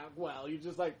moving that well. You're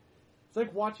just like, it's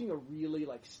like watching a really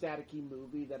like staticky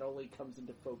movie that only comes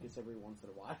into focus every once in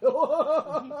a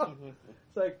while.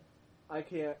 It's like, I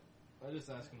can't. I just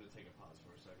asked him to take a pause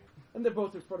for a second. And they're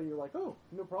both in front of you like, oh,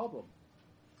 no problem.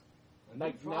 And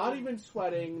Like, no not problem. even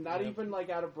sweating, not Yep. even like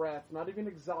out of breath, not even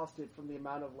exhausted from the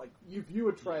amount of like, if you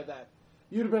would try that,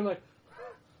 you'd have been like,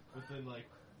 Within, like,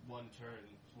 one turn's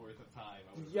worth of time.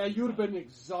 I would've yeah, you would have been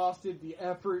exhausted, the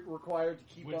effort required to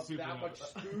keep With up super that low. much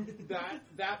speed,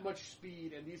 that much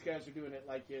speed, and these guys are doing it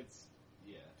like it's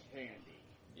Yeah. candy.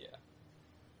 Yeah.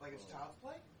 Like it's child's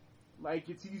play? Like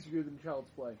it's easier than child's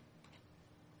play.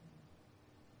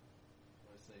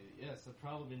 I say, yes, a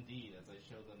problem indeed, as I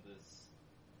show them this...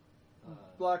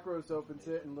 Black Rose opens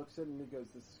it and looks at it and he goes,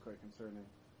 this is quite concerning.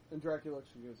 And Dracula looks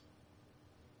and goes,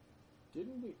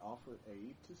 didn't we offer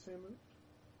aid to Samu?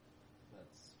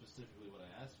 That's specifically what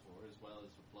I asked for, as well as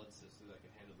a blood sister that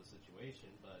could handle the situation,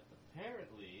 but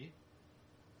apparently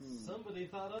somebody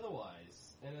thought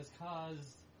otherwise, and has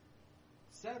caused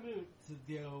Samu to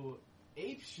go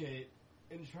apeshit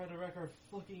and try to wreck our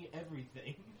fucking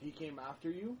everything. He came after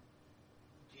you?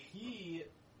 He...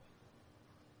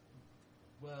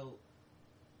 Well,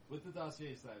 with the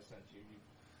dossiers that I've sent you,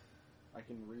 I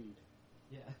can read.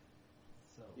 yeah.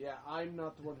 So... Yeah, I'm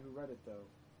not the one who read it though.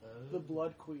 The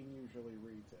Blood Queen usually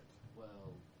reads it.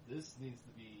 Well, this needs to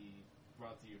be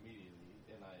brought to you immediately,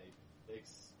 and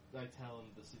I tell him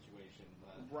the situation,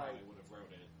 how Right. I would have wrote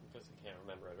it. Because he can't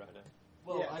remember it right now.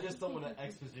 Well, Yeah. I just don't want to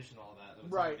exposition all that. That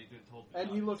was Right. already been told me. And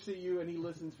he looks at you and he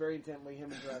listens very intently,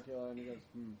 him and Dracula, and he goes,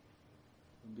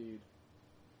 indeed.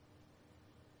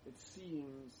 It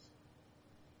seems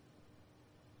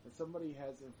that somebody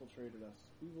has infiltrated us.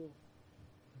 We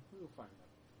will find them.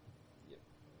 Yep.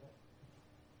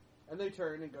 And they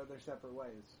turn and go their separate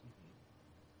ways.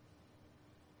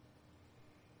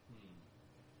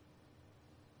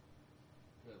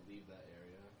 leave that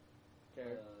area.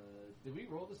 Okay. Did we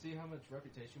roll to see how much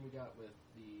reputation we got with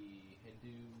the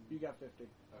Hindu? You got 50.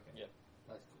 Okay. Yep.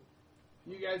 That's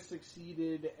cool. You guys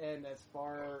succeeded, and as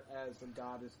far as a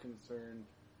god is concerned,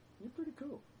 you're pretty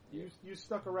cool. Yeah. You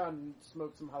stuck around and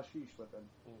smoked some hashish with him.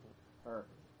 Her.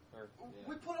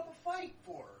 We put up a fight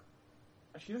for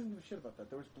her. She doesn't give a shit about that.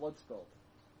 There was blood spilled.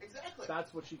 Exactly.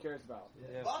 That's what she cares about.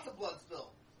 Yeah. Lots of blood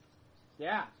spilled.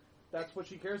 Yeah, that's what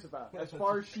she cares about. As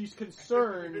far as she's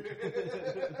concerned.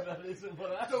 That isn't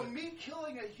what I. So me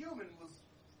killing a human was...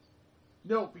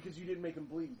 No, because you didn't make him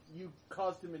bleed. You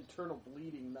caused him internal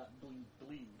bleeding, not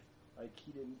bleed. Like,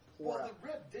 he didn't pour Well, out. the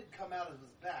rib did come out of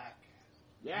his back.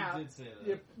 Yeah. You did say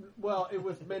that. It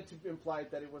was meant to imply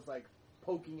that it was, like,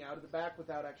 poking out of the back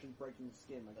without actually breaking the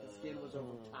skin. Like, the skin was over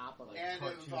top of it. And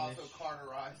it was also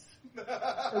cauterized.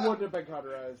 It wouldn't have been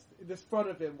cauterized. The front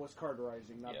of him was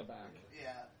cauterizing, not the back.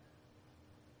 Yeah.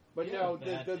 But Yeah, no,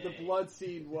 bad the day. blood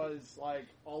scene was, like,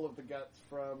 all of the guts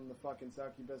from the fucking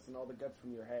succubus and all the guts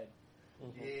from your head.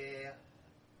 Yeah.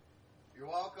 You're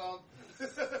welcome.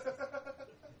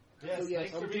 Yes, So, yes,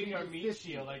 thanks I'm for being giving our you meat 50.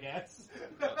 shield, I guess.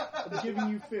 I'm giving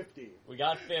you 50. We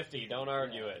got 50. Don't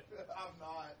argue it. I'm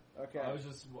not. Okay. I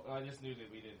just knew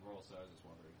that we didn't roll, so I was just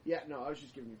wondering. Yeah, no, I was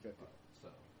just giving you 50. So,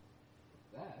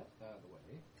 that out of the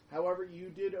way. However, you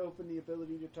did open the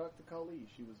ability to talk to Kali.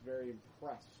 She was very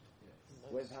impressed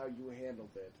Yes. with how you handled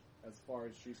it, as far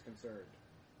as she's concerned.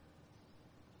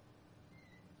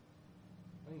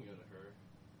 I can go to her.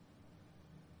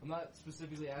 I'm not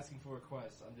specifically asking for a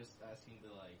quest. I'm just asking to,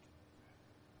 like,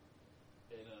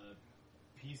 in a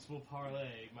peaceful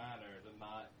parlay manner, to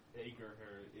not anger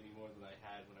her any more than I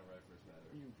had whenever I first met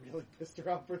her. You really pissed her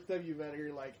off first time you met her.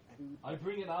 You're like, who I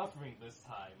bring an offering this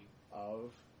time.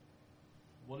 of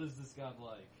What is this god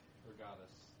like? Or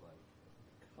goddess like?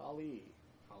 Kali?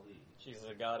 Kali. She's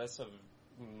a goddess of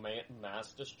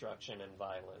mass destruction and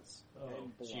violence. Oh.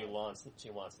 And She blood.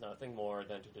 wants nothing more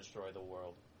than to destroy the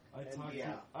world.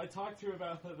 I talked to her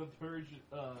about how the purge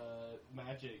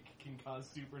magic can cause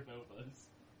supernovas.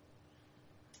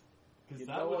 Because You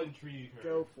that know would what? intrigue her.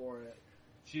 Go for it.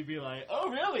 She'd be like, "Oh,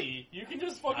 really? You can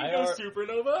just fucking I go ar-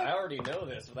 supernova?" I already know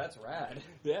this, so that's rad.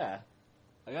 Yeah.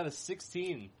 I got a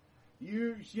 16.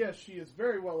 Yes, she is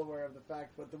very well aware of the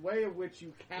fact, but the way in which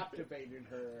you captivated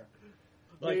her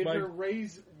Like made my- her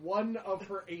raise one of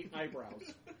her 8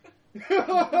 eyebrows.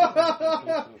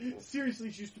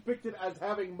 Seriously, she's depicted as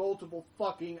having multiple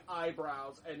fucking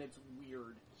eyebrows, and it's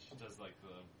weird. She does like the...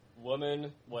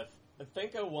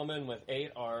 Think a woman with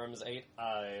 8 arms, 8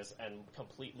 eyes, and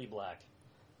completely black.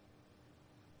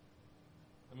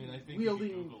 I mean, I think you Wielding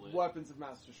could Google it. weapons of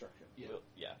mass destruction. Yeah.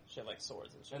 Yeah, she had like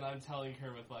swords and shit. And I'm telling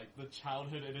her with, like, the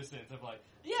childhood innocence of, like,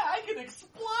 yeah, I can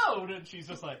explode! And she's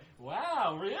just like,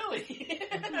 wow, really?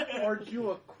 Aren't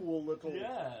you a cool little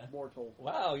Yeah. mortal?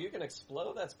 Wow, you can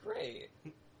explode? That's great.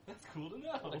 That's cool to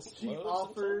know. She Explode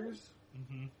offers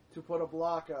Mm-hmm. to put a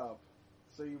block up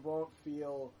so you won't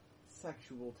feel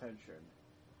sexual tension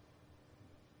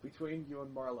between you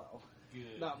and Marlowe.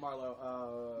 Good. Not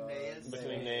Marlowe, Naeus.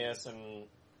 Between Naeus and...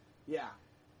 Yeah.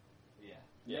 Yeah.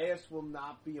 Yeah. Naeus will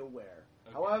not be aware.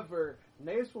 Okay. However,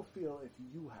 Naeus will feel if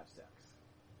you have sex.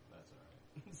 That's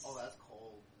alright. Oh, that's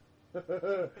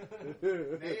cold.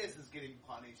 Naeus is getting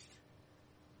punished.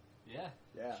 Yeah.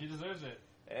 Yeah. She deserves it.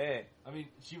 Hey, I mean,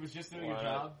 she was just doing her wanna-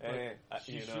 job. but hey,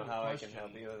 she you know shouldn't how I can question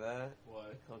help you with that?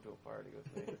 What? Come to a party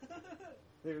with me.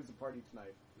 There's a party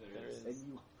tonight. There is. And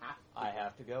you have to. I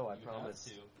have to go, I You promise.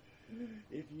 have to.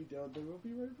 If you don't, there will be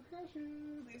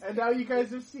repercussions. And now you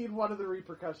guys have seen one of the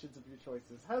repercussions of your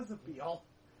choices. How's it feel?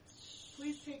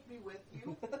 Please take me with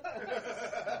you.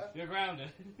 You're grounded.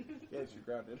 Yes, you're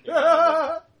grounded.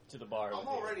 To the bar I'm with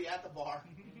you. already at the bar.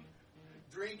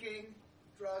 Drinking,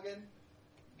 drugging,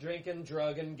 Drinking,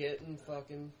 drugging, getting,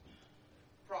 fucking...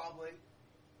 probably.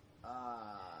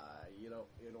 You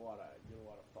don't wanna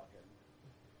fucking.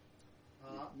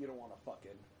 Huh? You don't wanna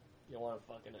fucking. You don't want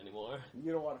to fucking anymore.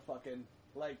 You don't wanna fucking.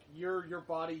 Like, your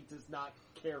body does not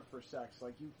care for sex.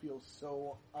 Like, you feel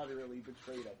so utterly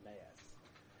betrayed at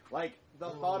Naeus. Like, the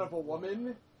thought of a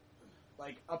woman,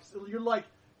 like, you're like,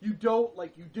 you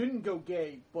didn't go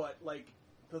gay, but, like,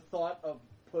 the thought of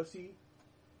pussy,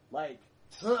 like,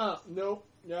 nope,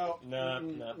 no. No,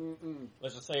 no.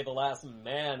 Let's just say the last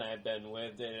man I've been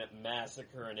with didn't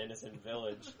massacre an innocent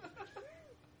village.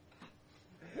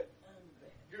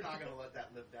 You're not gonna let that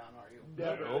live down, are you?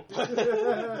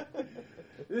 Never.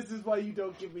 This is why you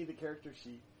don't give me the character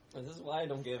sheet. And this is why I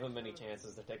don't give him any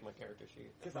chances to take my character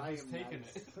sheet. Because But I he's am taking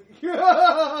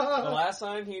nice.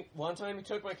 One time he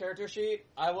took my character sheet,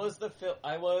 I was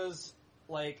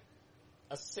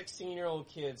a 16-year-old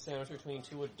kid sandwiched between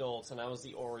two adults, and I was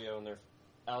the Oreo in their.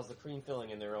 I was the cream filling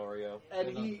in their Oreo. And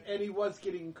he was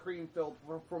getting cream filled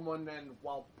from one end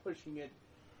while pushing it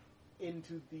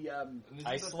into the.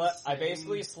 I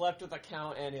basically slept with the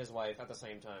Count and his wife at the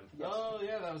same time. Yes. Oh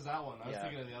yeah, that was that one. I was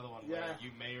thinking of the other one where Yeah.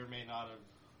 you may or may not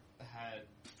have had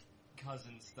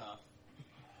cousin stuff.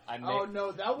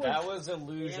 No, that was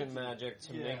illusion Anthony. magic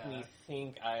to make me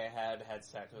think I had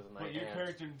sex with my But your aunt.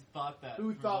 character thought that.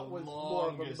 Who for thought the was more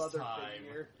of a longest mother time.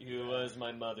 figure. Who was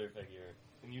my mother figure.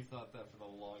 And you thought that for the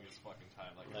longest fucking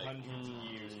time, like mm, hundreds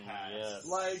of years past. yes.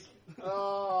 Like,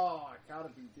 oh, I gotta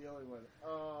be dealing with it.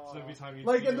 Oh. So every time you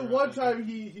like, see and the her, one like, time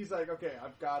he's like, okay,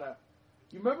 I've gotta.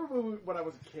 You remember when I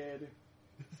was a kid,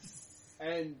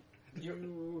 and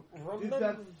you did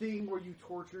that thing where you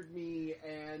tortured me,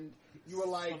 and you were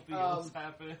like, something else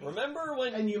happened. Remember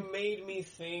when you made me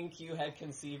think you had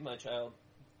conceived my child?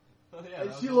 Oh, yeah, and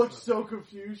that she was looked also- so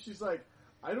confused. She's like,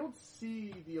 I don't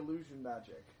see the illusion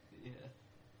magic. Yeah.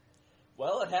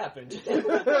 Well, it happened.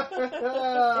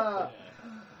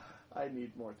 I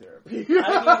need more therapy.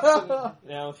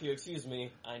 Now, if you excuse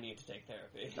me, I need to take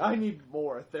therapy. I need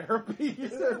more therapy.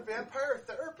 Is there a vampire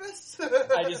therapist?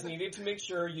 I just needed to make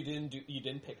sure you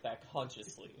didn't pick that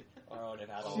consciously, or I would have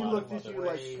had a She lot looked of at other you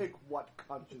like, ways. pick what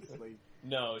consciously?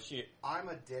 No, I'm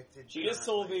addicted. She just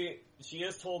told me. She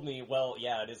just told me. Well,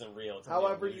 yeah, it isn't real. It's only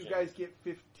However, an you illusion. guys get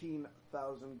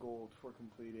 15,000 gold for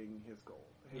completing his goal.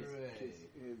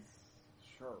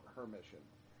 Her mission.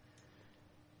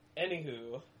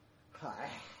 Anywho, Hi.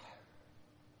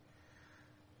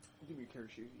 Give me a carrot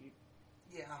shoot.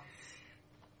 Yeah.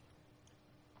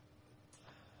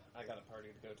 I got a party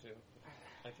to go to.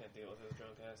 I can't deal with this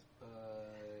drunk ass.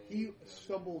 He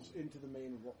stumbles into the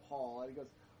main hall and he goes,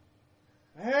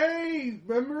 "Hey,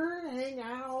 remember? Hang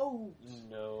out."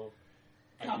 No.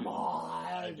 Come on.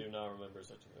 I do not remember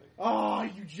such a thing. Oh,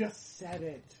 you just said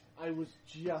it. I was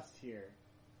just here.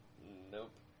 Nope.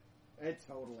 It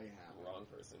totally happened. Wrong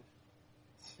person.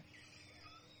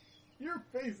 Your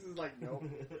face is like, nope.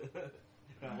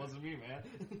 That wasn't me, man.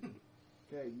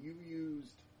 Okay, you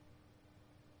used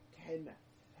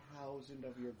 10,000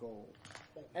 of your gold.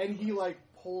 And he, like,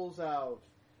 pulls out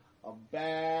a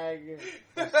bag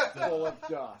full of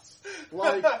dust.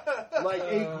 Like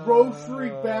a grocery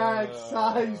bag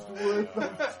sized worth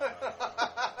of...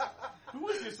 Who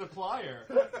is your supplier?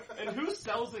 And who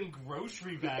sells in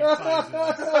grocery bag sizes?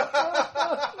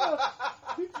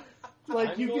 Like,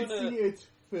 I'm you can gonna- see it's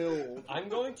filled. I'm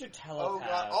going to Oh telepath.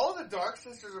 god, all the Dark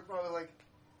Sisters are probably like,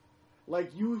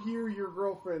 Like, you hear your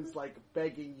girlfriends, like,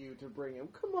 begging you to bring him.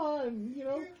 Come on, you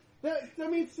know? That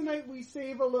means tonight we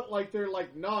save a little, like, they're,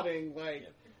 like, nodding, like,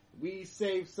 we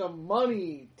save some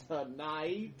money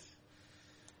tonight.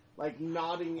 Like,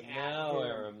 nodding at Now I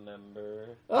him.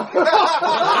 remember.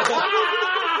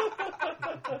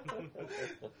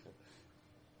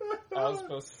 I was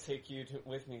supposed to take you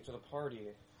with me to the party.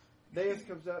 Deus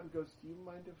comes out and goes, "Do you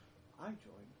mind if I join?"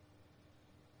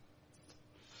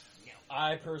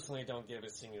 I personally don't give a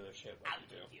singular shit what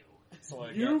you do. So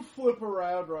I You flip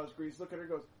around, Rosgrease, look at her and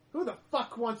goes, "Who the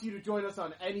fuck wants you to join us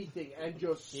on anything?" And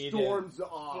just He storms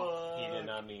off. he did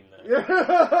not mean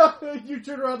that. You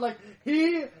turn around like,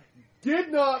 he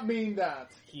did not mean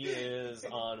that. He is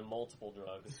on multiple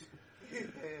drugs.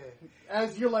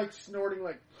 As you're like snorting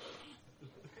like,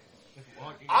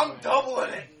 I'm doubling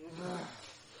it.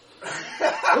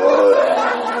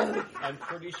 I'm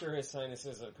pretty sure his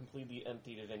sinuses are completely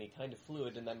emptied of any kind of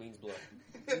fluid, and that means blood.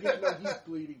 yeah, no, he's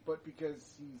bleeding, but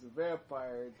because he's a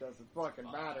vampire, it doesn't fucking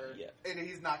matter. Yeah. And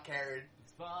he's not carried.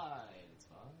 It's fine. It's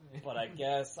fine. But I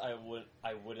guess I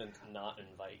wouldn't not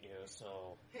invite you,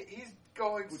 so... He's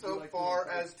going Would you so like to far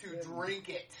invite as to him? drink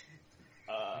it.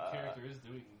 The character is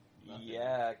doing nothing.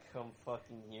 Yeah, come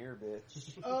fucking here,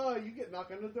 bitch. Oh, you get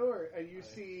knocked on the door, and you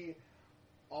see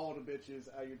all the bitches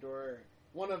at your door.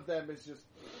 One of them is just...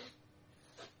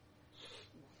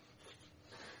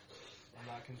 I'm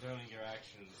not condoning your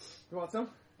actions, You want some?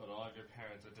 but all of your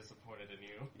parents are disappointed in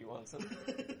you. You want some?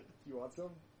 You want some?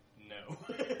 No.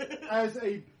 As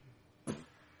a...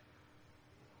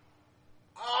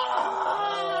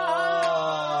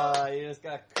 Ah, you just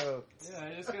got coked. Yeah,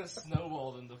 I just got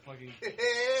snowballed into fucking...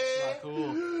 Not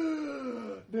cool.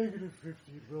 Negative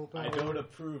 50 willpower. I don't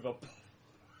approve of...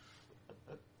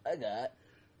 I got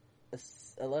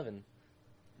 11.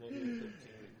 Negative 15.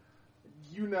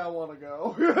 You now want to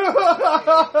go.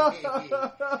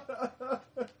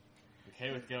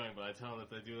 Okay with going, but I tell them if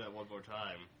they do that one more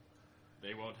time,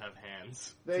 they won't have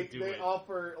hands They to do it.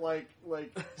 offer like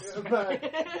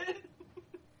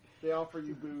they offer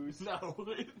you booze. No.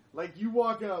 Like you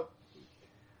walk up.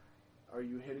 Are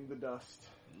you hitting the dust?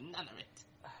 none of it.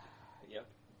 Yep.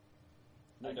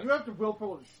 No, you have to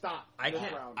willpower to stop. I this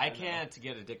can't. round. I can't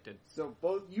get addicted. So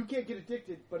both you can't get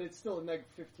addicted, but it's still a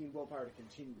negative 15 willpower to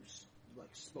continue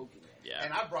smoking it. Yeah.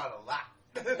 And I brought a lot.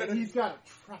 And he's got a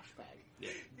trash bag. Yeah.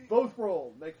 Both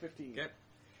roll negative 15. Okay.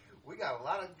 We got a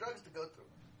lot of drugs to go through.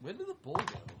 Where did the bull go?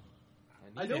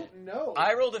 I don't know,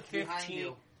 I rolled a Behind 15.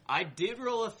 you. I did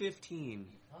roll a 15.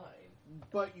 Fine.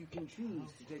 but you can choose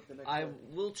to take the next I one.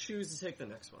 will choose to take the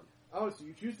next one. Oh, so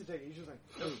you choose to take it. He's just like,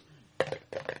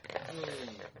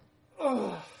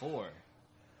 ugh. 4.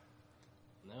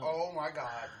 No. Oh my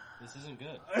god. This isn't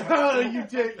good.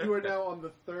 You are now on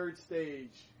the third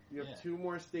stage. You have Yeah. 2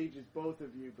 more stages, both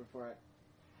of you, before I...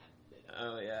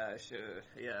 Oh yeah, I should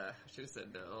have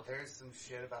said no. There's some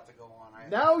shit about to go on.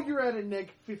 Now you're at a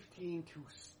neg 15 to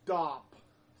stop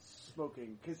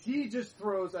smoking, because he just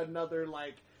throws another,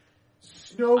 like,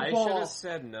 snowball. I should have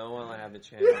said no while I had the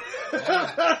chance.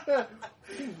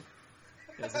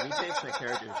 Because if he takes my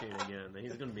character sheet again, then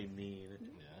he's gonna be mean.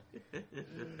 Yeah.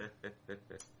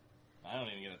 I don't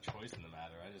even get a choice in the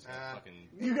matter. I just got fucking...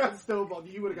 You got snowballed.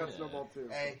 You would have got Yeah. snowballed, too.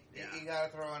 Hey, you gotta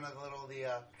throw in a little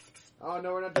Oh,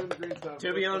 no, we're not doing the green stuff.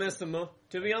 To be honest,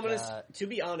 to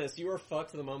be honest, you were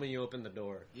fucked the moment you opened the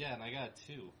door. Yeah, and I got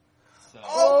 2. So...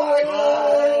 Oh my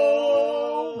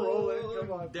Oh! Roll it.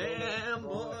 Come on. Damn,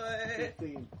 roll it.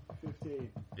 boy. 15.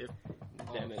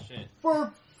 Damn it. Shit.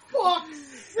 For fuck's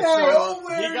sake!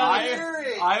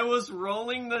 I was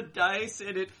rolling the dice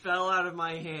and it fell out of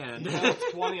my hand. You got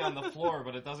 20 on the floor,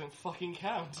 but it doesn't fucking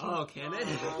count. Oh, can it?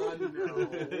 Oh, no.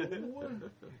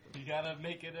 You gotta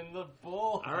make it in the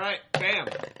bowl. Alright, bam.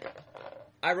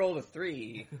 I rolled a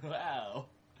 3. Wow.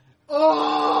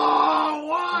 Oh,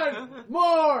 one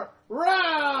more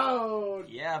round!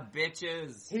 Yeah,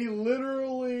 bitches. He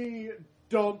literally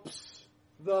dumps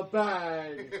the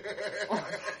bag on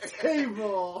the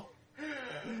table.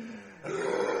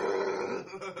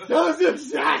 Does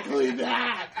exactly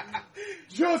that!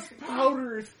 Just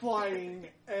powder is flying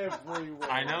everywhere.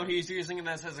 I know he's using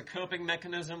this as a coping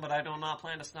mechanism, but I do not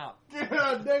plan to stop.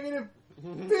 Negative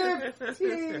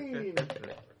 15!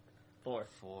 4.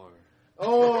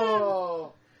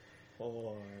 Oh!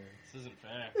 4. This isn't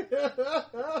fair.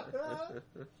 This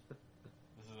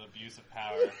is abuse of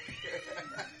power.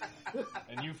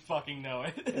 And you fucking know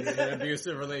it. It's an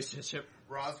abusive relationship.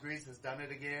 Ross Grease has done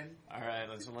it again. Alright,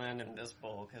 let's land in this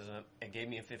bowl, because it gave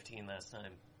me a 15 last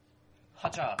time.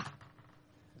 Hacha!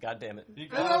 God damn it. You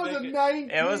And that was a make it.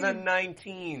 19! It was a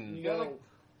 19. You gotta... No.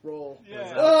 Roll.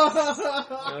 Yeah. It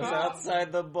was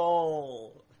outside the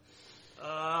bowl.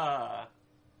 That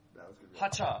was good.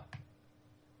 Hacha!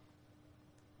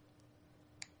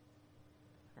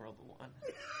 I rolled a 1.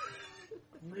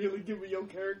 Really give me your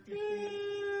character sheet?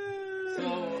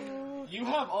 So, you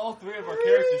have all 3 of our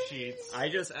character sheets. I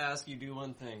just ask you do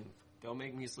one thing. Don't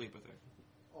make me sleep with her.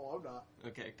 Oh, I'm not.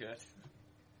 Okay, good.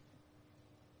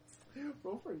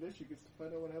 Roll for initiative gets to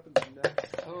find out what happens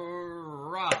next.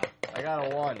 Hurrah! I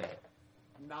got a 1.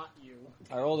 Not you.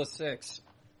 I rolled a 6.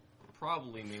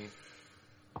 Probably me.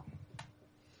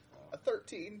 A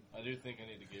 13. I do think I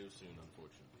need to go soon,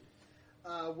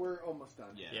 unfortunately. We're almost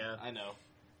done. Yeah. I know.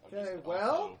 I'm Okay, just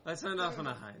well- also- Let's end off on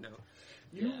a high note.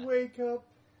 You Yeah. wake up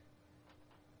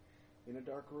in a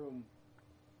dark room.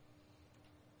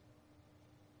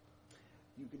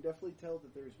 You can definitely tell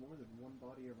that there's more than one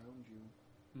body around you.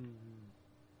 Mm-hmm.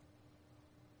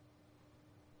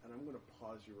 And I'm going to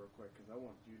pause you real quick because I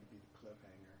want you to be the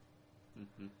cliffhanger.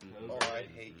 Oh, I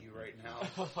hate you right now.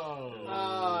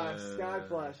 Ah,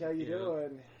 Skyflash, how you Yeah.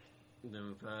 doing?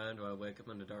 Doing fine. Do I wake up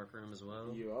in a dark room as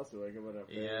well? You also wake up in a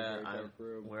very, Yeah, very dark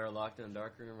room. we're locked in a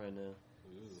dark room right now.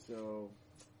 Ooh. So,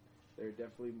 there are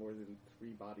definitely more than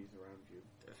 3 bodies around you.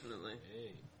 Definitely.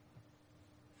 Hey.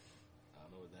 I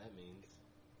don't know what that means.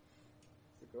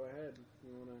 So go ahead.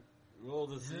 You want to... Roll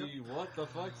to see what the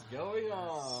fuck's going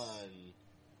on.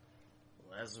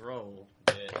 Let's roll.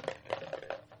 Yeah.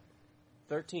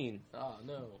 13. Oh,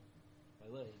 no. My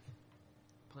leg.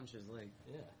 Punch his leg.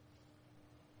 Yeah.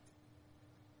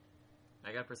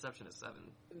 I got perception of 7.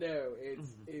 No,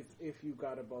 it's if you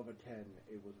got above a 10,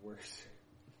 it was worse.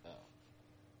 Oh.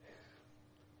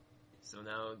 So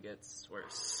now it gets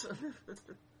worse.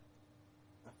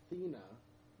 Athena.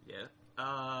 Yeah.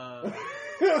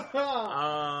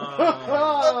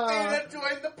 Athena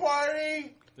joined the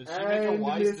party! Did she make a And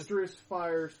wise Mistress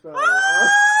Firespell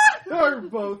are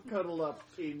both cuddled up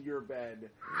in your bed.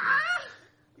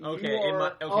 Okay, You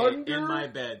are in my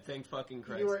bed. Thank fucking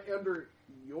Christ. You are under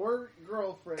your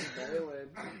girlfriend, Maylin.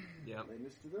 Yep. Lynn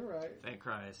is to the right, Thank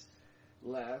Christ.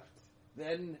 left.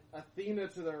 Then Athena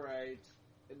to the right,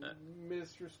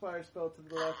 Mistress Firespell to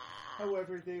the left.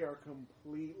 However, they are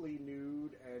completely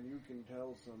nude, and you can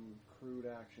tell some crude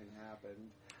action happened.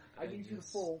 I need you to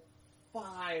pull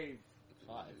 5.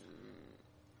 5.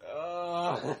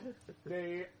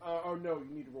 They oh no,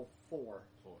 you need to roll 4.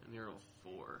 And you roll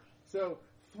 4. So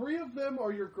 3 of them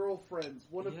are your girlfriends.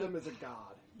 One of Yep. them is a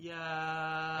god.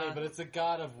 Yeah. Hey, but it's a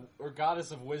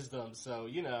goddess of wisdom, so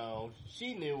you know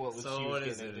she knew what she what was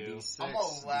is going it? to do. D6, I'm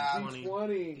gonna laugh.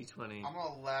 D20. D20. I'm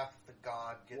gonna laugh if the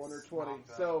god gets 1 or 20.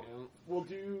 knocked out. So we'll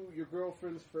do your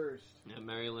girlfriends first. Yeah,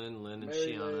 Mary Lynn, Lynn, and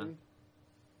Mary Shiana. Lynn.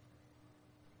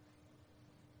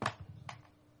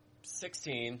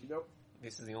 16. Nope.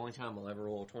 This is the only time I'll ever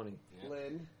roll a 20. Yeah.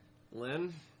 Lynn.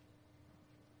 Lynn,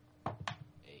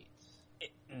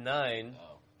 8. 9.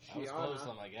 Oh, I was Shiana. close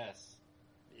on my guess.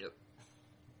 Yep.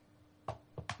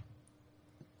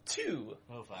 2.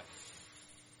 Oh fuck.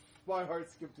 My heart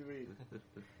skipped to me.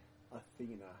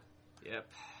 Athena. Yep.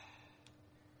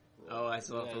 Oh, I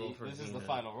still have to roll for This is Athena. the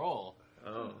final roll.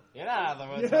 Oh. You're not out of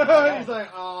the woods. Yeah, he's like,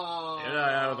 oh. You're not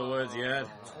out of the woods yet.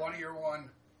 20 or 1.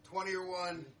 20 or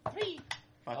 1. 3.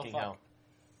 Fucking fuck. hell.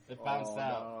 It bounced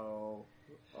out. No.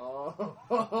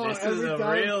 Oh, This is every a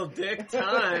time- real dick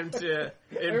time to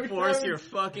Every enforce time- your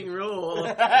fucking rule.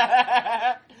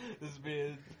 This would be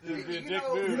a You dick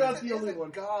know, move. You're not the as only a one.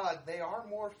 god, they are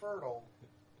more fertile.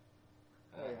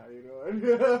 Hey, how you doing?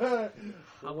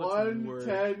 How much 1, word?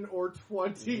 10, or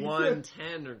 20. 1,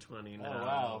 10, or 20 Oh now.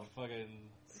 wow, fucking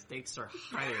Stakes are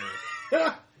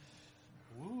higher.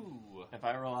 woo. If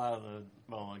I roll out of the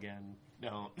bowl again,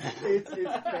 don't. It's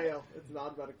fail. It's an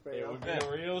automatic It fail. would be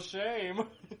a real shame.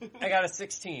 I got a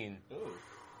 16. Ooh.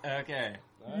 Okay.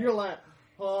 You're like,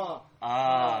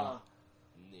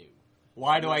 New.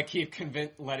 Why do I keep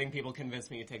letting people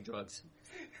convince me to take drugs?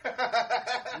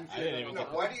 I didn't even No,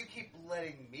 get. why do you keep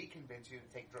letting me convince you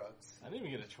to take drugs? I didn't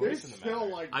even get a There's choice in the still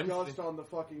matter. like I'm dust thi- on the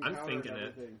fucking I'm counter thinking and it.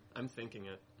 everything. I'm thinking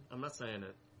it. I'm not saying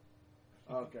it.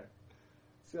 Okay.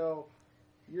 So,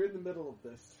 you're in the middle of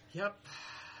this. Yep.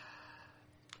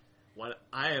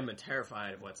 I am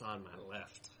terrified of what's on my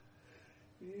left.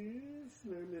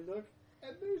 Slowly look,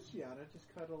 and there's Gianna just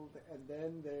cuddled, and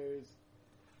then there's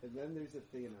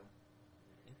Athena.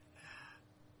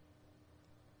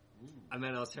 I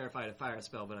mean, I was terrified of fire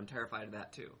spell, but I'm terrified of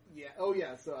that too. Yeah. Oh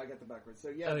yeah. So I got the backwards. So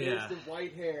yeah, Oh, there's yeah. the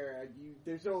white hair.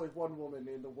 There's only one woman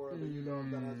in the world that you know of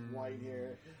that has white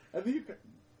hair, and then you can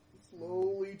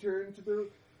slowly turn to the,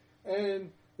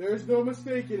 and there's no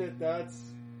mistaking it. That's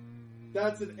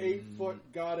an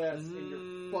 8-foot goddess in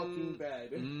your fucking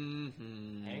bed.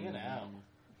 Mm-hmm. Hanging out,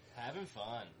 having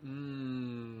fun,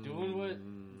 Mm-hmm. doing what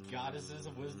goddesses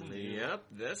of wisdom do. Yep,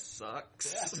 this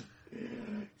sucks. Yeah.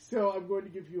 So I'm going to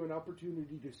give you an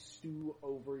opportunity to stew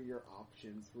over your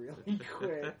options really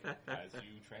quick. As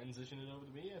you transition it over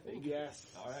to me, I think. Yes.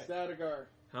 All right. Sadagar.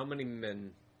 How many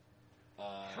men?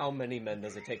 How many men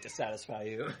does it take to satisfy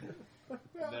you?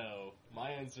 No, my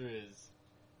answer is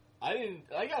I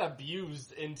got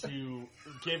abused into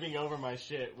giving over my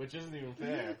shit, which isn't even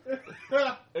fair.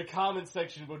 The comment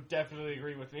section would definitely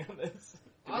agree with me on this.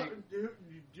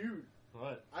 Dude,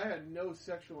 What? I had no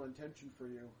sexual intention for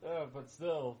you. But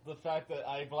still, the fact that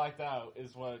I blacked out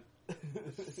is what.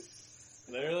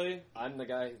 Literally, I'm the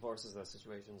guy who forces those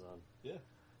situations on. Yeah.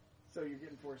 So you're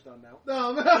getting forced on now.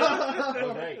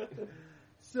 Okay.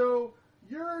 So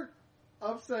you're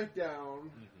upside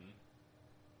down,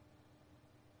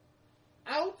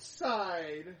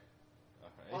 outside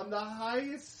Alright. on the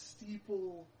highest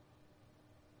steeple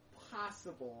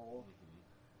possible,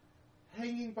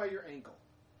 hanging by your ankle,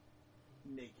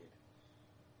 naked.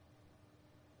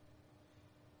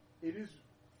 It is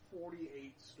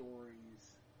 48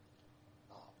 stories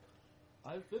up.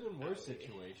 I've been in worse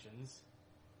situations.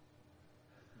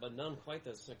 But none quite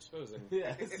as exposing.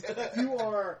 Yes. You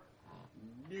are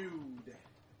nude.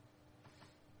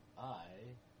 I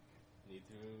need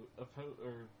to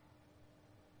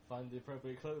find the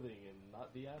appropriate clothing and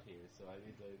not be out here, so I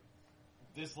need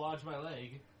to dislodge my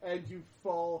leg. And you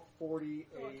fall 48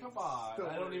 Oh, come on. I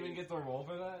don't stories. even get to roll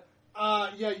for that?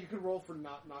 Yeah, you can roll for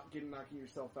knocking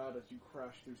yourself out as you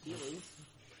crash through ceilings.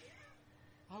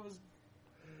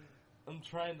 I'm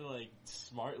trying to,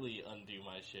 smartly undo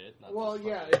my shit. Not Well, just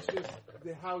yeah, fucking- it's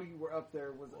just how you were up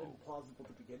there was implausible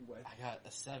to begin with. I got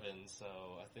a 7, so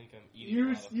I think I'm eating a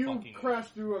lot of You fucking... crash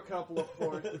through a couple of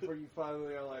floors before you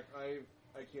finally are like, I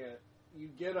can't. You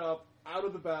get up out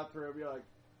of the bathroom, you're like,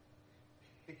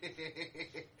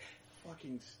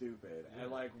 fucking stupid,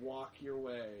 and walk your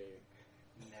way.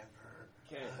 Never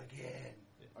Okay. again.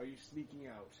 Are you sneaking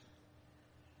out?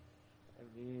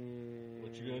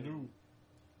 What you gonna do?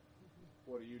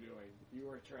 What are you doing? You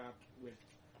are trapped with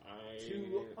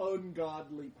 2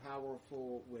 ungodly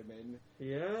powerful women.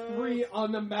 Yeah. 3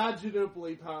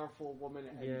 unimaginably powerful women,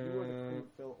 and you are the Queen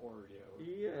Phil Oreo.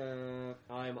 Yeah.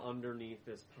 I'm underneath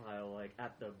this pile, like,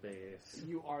 at the base.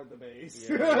 You are the base.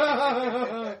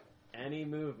 Yeah. Any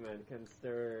movement can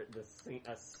stir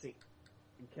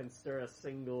a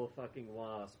single fucking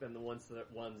wasp, and the ones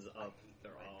up,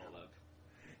 they're all up.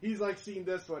 He's like seen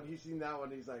this one, he's seen that one,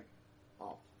 he's like,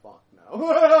 oh fuck no.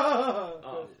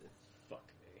 Oh, fuck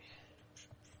me.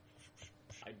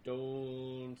 I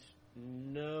don't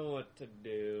know what to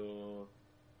do.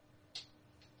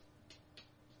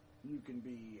 You can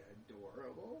be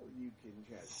adorable, you can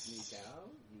try to sneak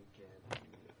out, you can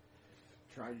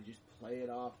try to just play it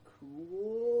off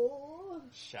cool.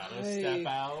 Shadow step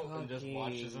out and just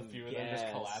watches a few of them just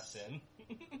collapse in.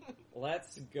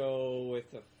 Let's go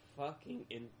with a fucking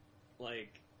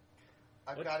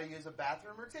I've got to use a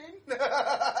bathroom routine?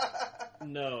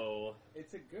 No.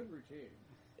 It's a good routine.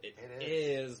 It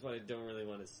is, but I don't really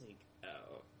want to sneak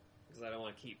out. Because I don't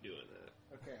want to keep doing that.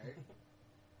 Okay.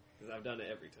 Because I've done it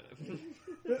every time.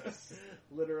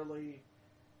 Literally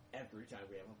every time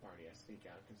we have a party, I sneak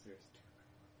out because there's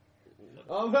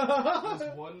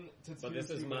There's 1 to 2. But this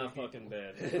is my fucking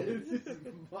bed. This is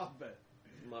my bed.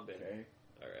 My bed. Okay.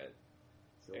 Alright.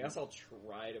 So I guess I'll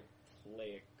try to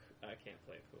play it. I can't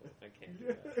play it cool. I can't do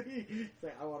that.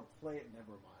 Say, I want to play it,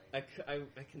 never mind.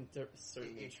 I can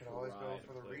certainly You should always try go to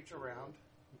for the play reach cool. around.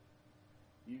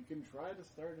 You can try to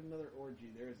start another orgy.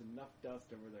 There is enough dust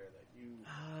over there that you...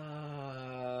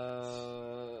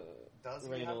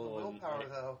 Doesn't have the willpower,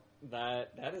 though.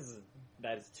 That is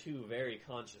 2 very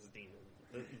conscious demons.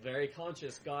 Very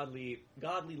conscious, godly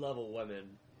level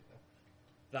women.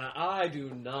 That I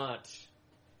do not.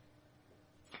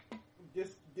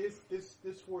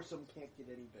 This foursome can't get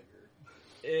any bigger.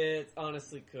 It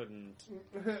honestly couldn't.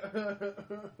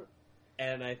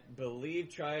 And I believe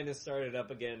trying to start it up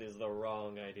again is the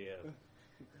wrong idea.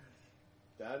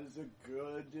 That is a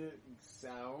good,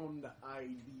 sound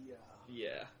idea.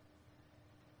 Yeah.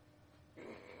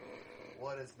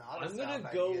 What is not a I'm gonna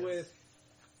sound go idea is with...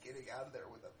 getting out of there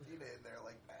with Athena in there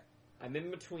like that. I'm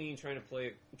in between trying to play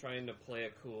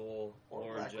it cool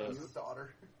or Black just Rose's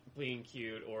daughter. being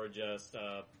cute or just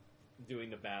doing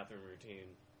the bathroom routine.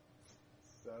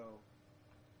 So,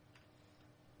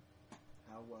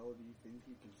 how well do you think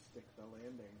you can stick the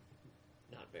landing?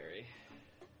 Not very.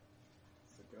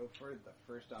 So go for the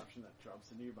first option that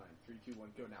drops into your mind. 3, 2, 1,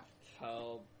 go now.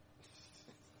 Help.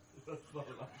 That's not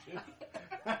an option.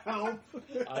 Help!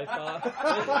 I thought...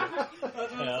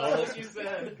 That's Hell. what you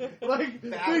said. Like, 3,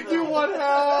 Bathroom. 2, 1,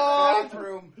 help!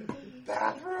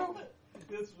 Bathroom!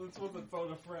 This was a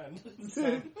phone a friend.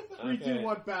 3, Okay. 2,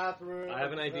 1, bathroom. I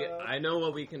have an idea. I know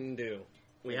what we can do.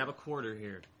 We have a quarter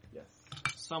here. Yes.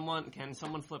 Can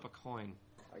someone flip a coin?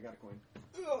 I got a coin.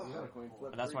 You got a coin.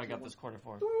 Flip. That's 3, what I 2, got 1. this quarter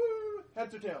for.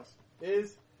 Heads or tails?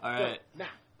 Is Alright. go.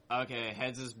 Now. Okay,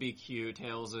 heads is be cute,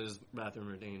 tails is bathroom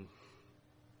routine.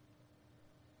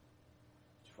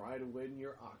 Try to win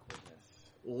your awkwardness.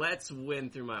 Let's win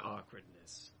through my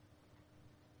awkwardness.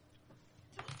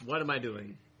 What am I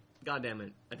doing? God damn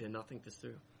it. I did not think this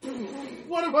through.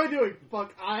 What am I doing?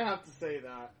 Fuck, I have to say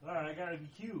that. Alright, I gotta be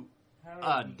cute. How do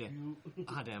Ah, I be cute?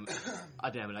 Damn it. Ah,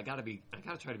 damn it. I gotta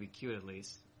try to be cute at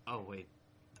least. Oh, wait.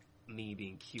 Me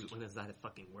being cute. When has that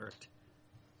fucking worked?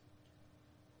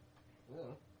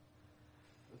 Well,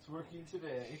 it's working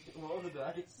today. Roll the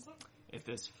dice. If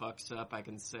this fucks up, I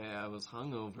can say I was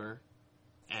hungover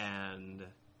and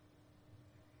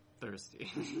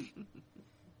thirsty.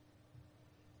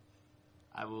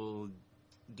 I will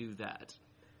do that.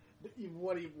 What do you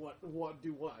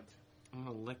do what? I'm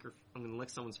gonna lick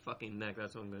someone's fucking neck.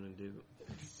 That's what I'm gonna do.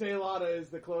 Ceylada is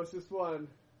the closest one.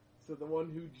 So the one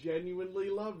who genuinely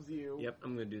loves you. Yep,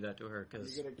 I'm gonna do that to her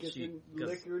because You're gonna kiss and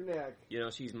lick her neck. you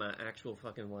know, she's my actual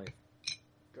fucking wife,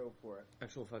 Go for it.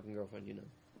 actual fucking girlfriend. You know,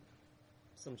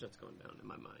 some shit's going down in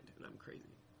my mind, and I'm crazy.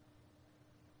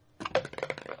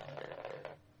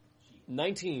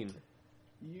 19.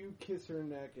 You kiss her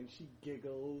neck and she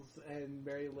giggles and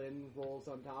Mary Lynn rolls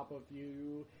on top of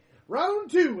you.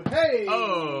 Round 2, hey!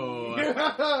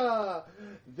 Oh!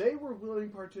 They were willing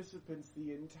participants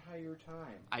the entire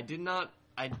time. I did not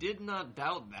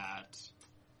doubt that.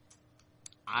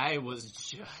 I was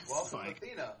just Welcome, like,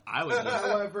 Athena. I was just,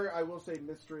 However, I will say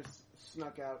Mistress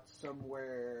snuck out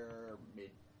somewhere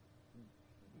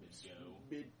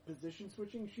mid-position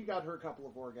switching. She got her couple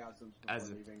of orgasms before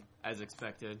leaving. as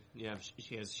expected. Yeah,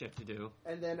 she has shit to do.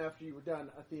 And then after you were done,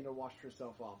 Athena washed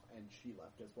herself off and she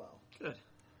left as well. Good.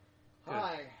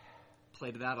 Hi.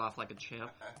 played that off like a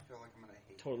champ. I feel like I'm gonna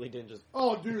hate Totally didn't just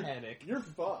Oh, dude, panic. you're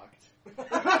fucked. The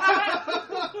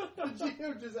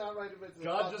GM just outright admits it.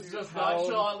 God just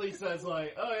nonchalantly says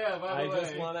like, "Oh yeah, by the way, I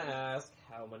just want to ask,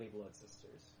 how many blood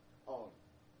sisters? Oh,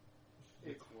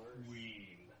 it's worse.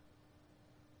 Queen."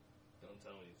 Don't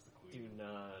tell me it's the Do Queen.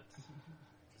 not.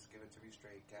 Just give it to me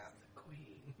straight, Cap.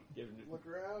 Queen. Give it, Look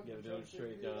around. Give it to try him to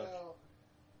straight figure it down. out.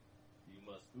 You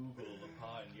must oogle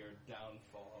upon your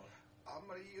downfall. I'm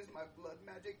gonna use my blood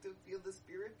magic to feel the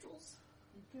spirituals.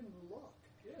 You can look.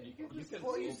 Yeah, you can can-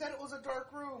 Well, you said it was a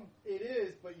dark room. It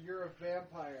is, but you're a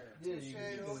vampire. Yeah, Touche, you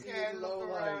can okay, I Low look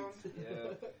light. around.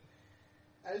 Yeah.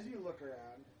 As you look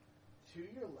around, to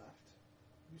your left,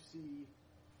 you see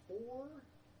 4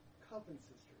 coven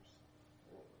sisters.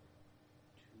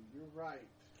 To your right,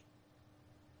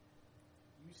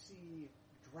 you see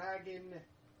dragon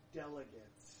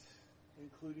delegates,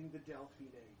 including the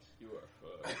Delphinate. You are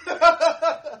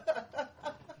fucked.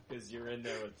 Because you're in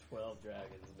there with 12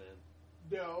 dragons, man.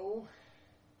 No,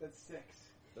 that's 6.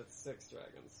 That's 6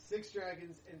 dragons. 6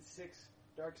 dragons and 6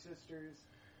 dark sisters.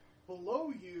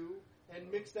 Below you, and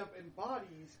mixed up in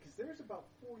bodies, because there's about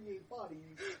 48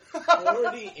 bodies.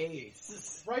 48.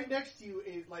 Right next to you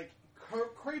is, like,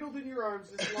 cradled in your arms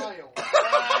is Lyle.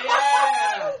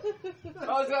 yeah! I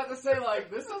was about to say, like,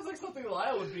 this sounds like something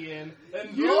Lyle would be in,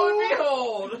 and lo and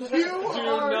behold! Do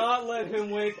not let him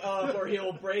wake up or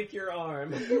he'll break your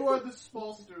arm. You are the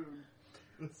small spoon.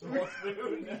 The small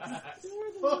spoon.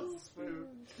 Small spoon.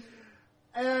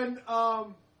 And,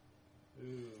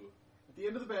 Ooh. at the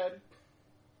end of the bed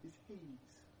is Hades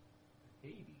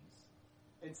Hades.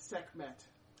 and Sekhmet.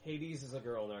 Hades is a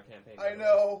girl in our campaign. I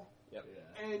know. Yep.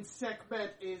 Yeah. And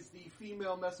Sekhmet is the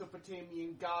female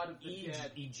Mesopotamian god of the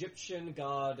dead. Egyptian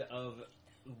god of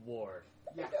war.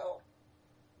 Yeah. I know.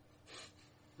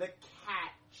 The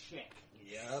cat chick.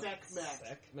 Yep. Sekhmet.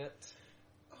 Sekhmet.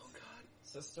 Oh God.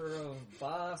 Sister of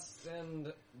Bast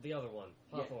and the other one,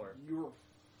 Hathor. You're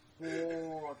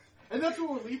fucked. And that's where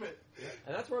we'll leave it.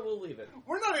 And that's where we'll leave it.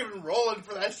 We're not even rolling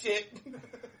for that shit.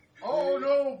 Oh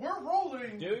no, we're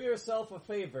rolling. Do yourself a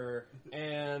favor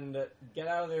and get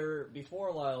out of there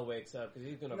before Lyle wakes up, because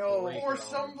he's going to No, break or your arm.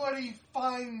 somebody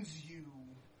finds you.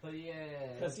 But yeah.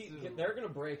 Because they're going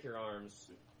to break your arms,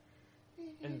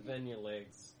 and then your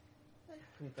legs,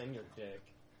 and then your dick.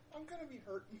 I'm gonna be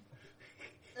hurting.